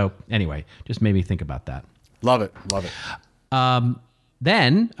business. So anyway, just made me think about that. Love it.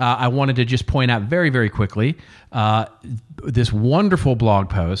 Then I wanted to just point out very, very quickly this wonderful blog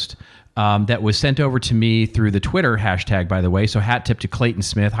post that was sent over to me through the Twitter hashtag, by the way. So hat tip to Clayton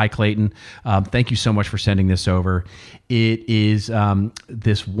Smith. Hi, Clayton. Thank you so much for sending this over. It is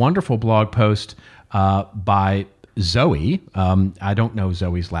this wonderful blog post by Zoe. I don't know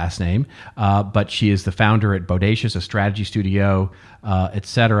Zoe's last name, but she is the founder at Bodacious, a strategy studio,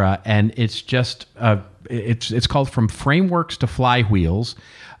 etc. And it's just it's called From Frameworks to Flywheels,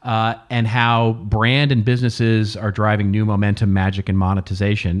 and how brand and businesses are driving new momentum, magic, and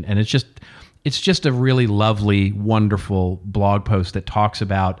monetization. And it's just a really lovely, wonderful blog post that talks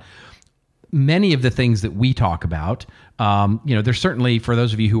about many of the things that we talk about. There's certainly, for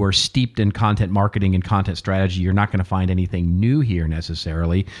those of you who are steeped in content marketing and content strategy, you're not going to find anything new here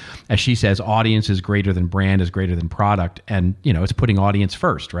necessarily. As she says, audience is greater than brand, is greater than product. And, it's putting audience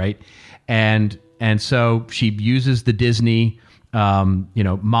first, right? And so she uses the Disney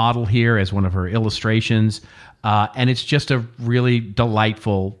model here as one of her illustrations. And it's just a really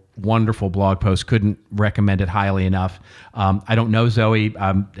delightful, wonderful blog post. Couldn't recommend it highly enough. I don't know Zoe,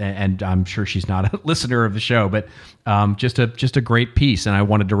 and I'm sure she's not a listener of the show, but just a great piece, and I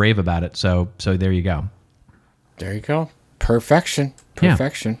wanted to rave about it. So there you go. There you go. Perfection. Yeah.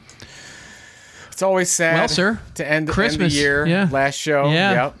 It's always sad, well, sir, to end Christmas, the year. Yeah. Last show.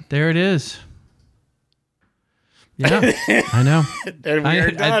 Yeah, yep. There it is. Yeah, I know. And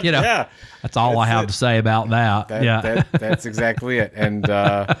we're done. Yeah. That's all I have to say about that. That's exactly it. And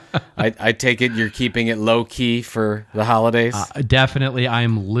I take it you're keeping it low key for the holidays? Definitely.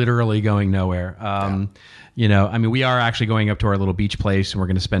 I'm literally going nowhere. We are actually going up to our little beach place, and we're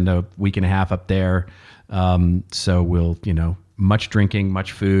going to spend a week and a half up there. So we'll, much drinking,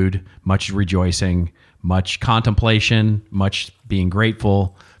 much food, much rejoicing, much contemplation, much being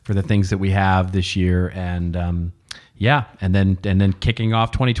grateful for the things that we have this year. And, and then kicking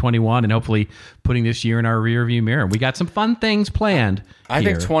off 2021 and hopefully putting this year in our rearview mirror. We got some fun things planned. I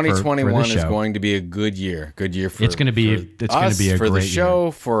think 2021 is going to be a good year. Good year for it's going to be a great for the show,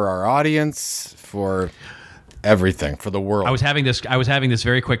 year. For our audience, for everything, for the world. I was having this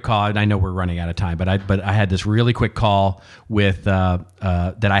very quick call, and I know we're running out of time, but I had this really quick call with that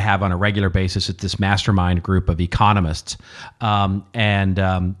I have on a regular basis. It's this mastermind group of economists,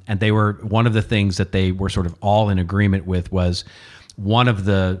 and they were, one of the things that they were sort of all in agreement with was one of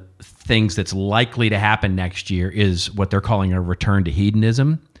the things that's likely to happen next year is what they're calling a return to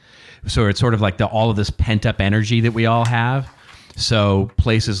hedonism. So it's sort of like all of this pent up energy that we all have. So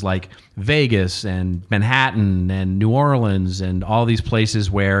places like Vegas and Manhattan and New Orleans and all these places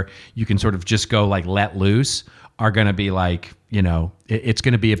where you can sort of just go like let loose are going to be like, it's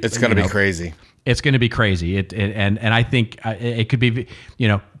going to be be crazy. It's going to be crazy. And I think it could be,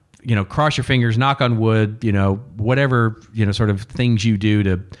 cross your fingers, knock on wood, whatever, sort of things you do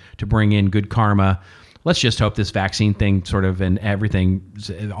to bring in good karma. Let's just hope this vaccine thing sort of and everything,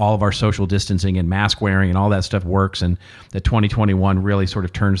 all of our social distancing and mask wearing and all that stuff works, and that 2021 really sort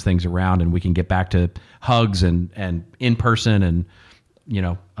of turns things around and we can get back to hugs and in person and,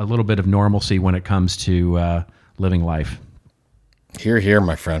 a little bit of normalcy when it comes to living life. Hear, hear,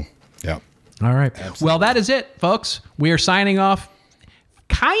 my friend. Yeah. All right. Absolutely. Well, that is it, folks. We are signing off.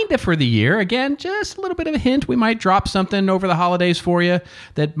 Kind of for the year. Again, just a little bit of a hint. We might drop something over the holidays for you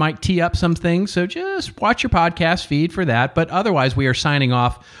that might tee up some things. So just watch your podcast feed for that. But otherwise, we are signing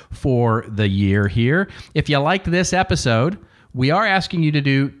off for the year here. If you liked this episode, we are asking you to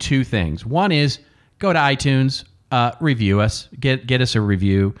do two things. One is go to iTunes, review us, get us a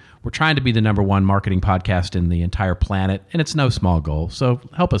review. We're trying to be the number one marketing podcast in the entire planet, and it's no small goal. So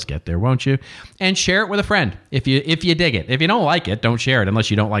help us get there, won't you? And share it with a friend if you dig it. If you don't like it, don't share it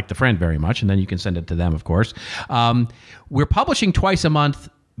unless you don't like the friend very much, and then you can send it to them, of course. We're publishing twice a month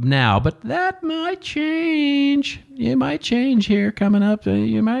now, but that might change. It might change here coming up.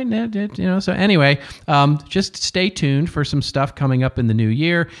 You might, So anyway, just stay tuned for some stuff coming up in the new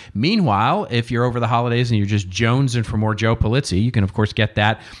year. Meanwhile, if you're over the holidays and you're just jonesing for more Joe Pulizzi, you can of course get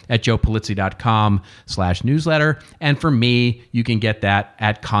that at joepulizzi.com/newsletter. And for me, you can get that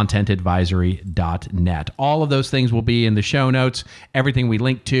at contentadvisory.net. All of those things will be in the show notes. Everything we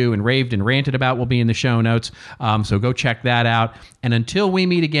linked to and raved and ranted about will be in the show notes. So go check that out. And until we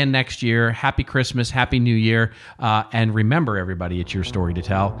meet again next year, happy Christmas, happy New Year. And remember, everybody, it's your story to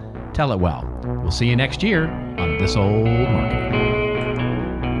tell. Tell it well. We'll see you next year on This Old Marketing.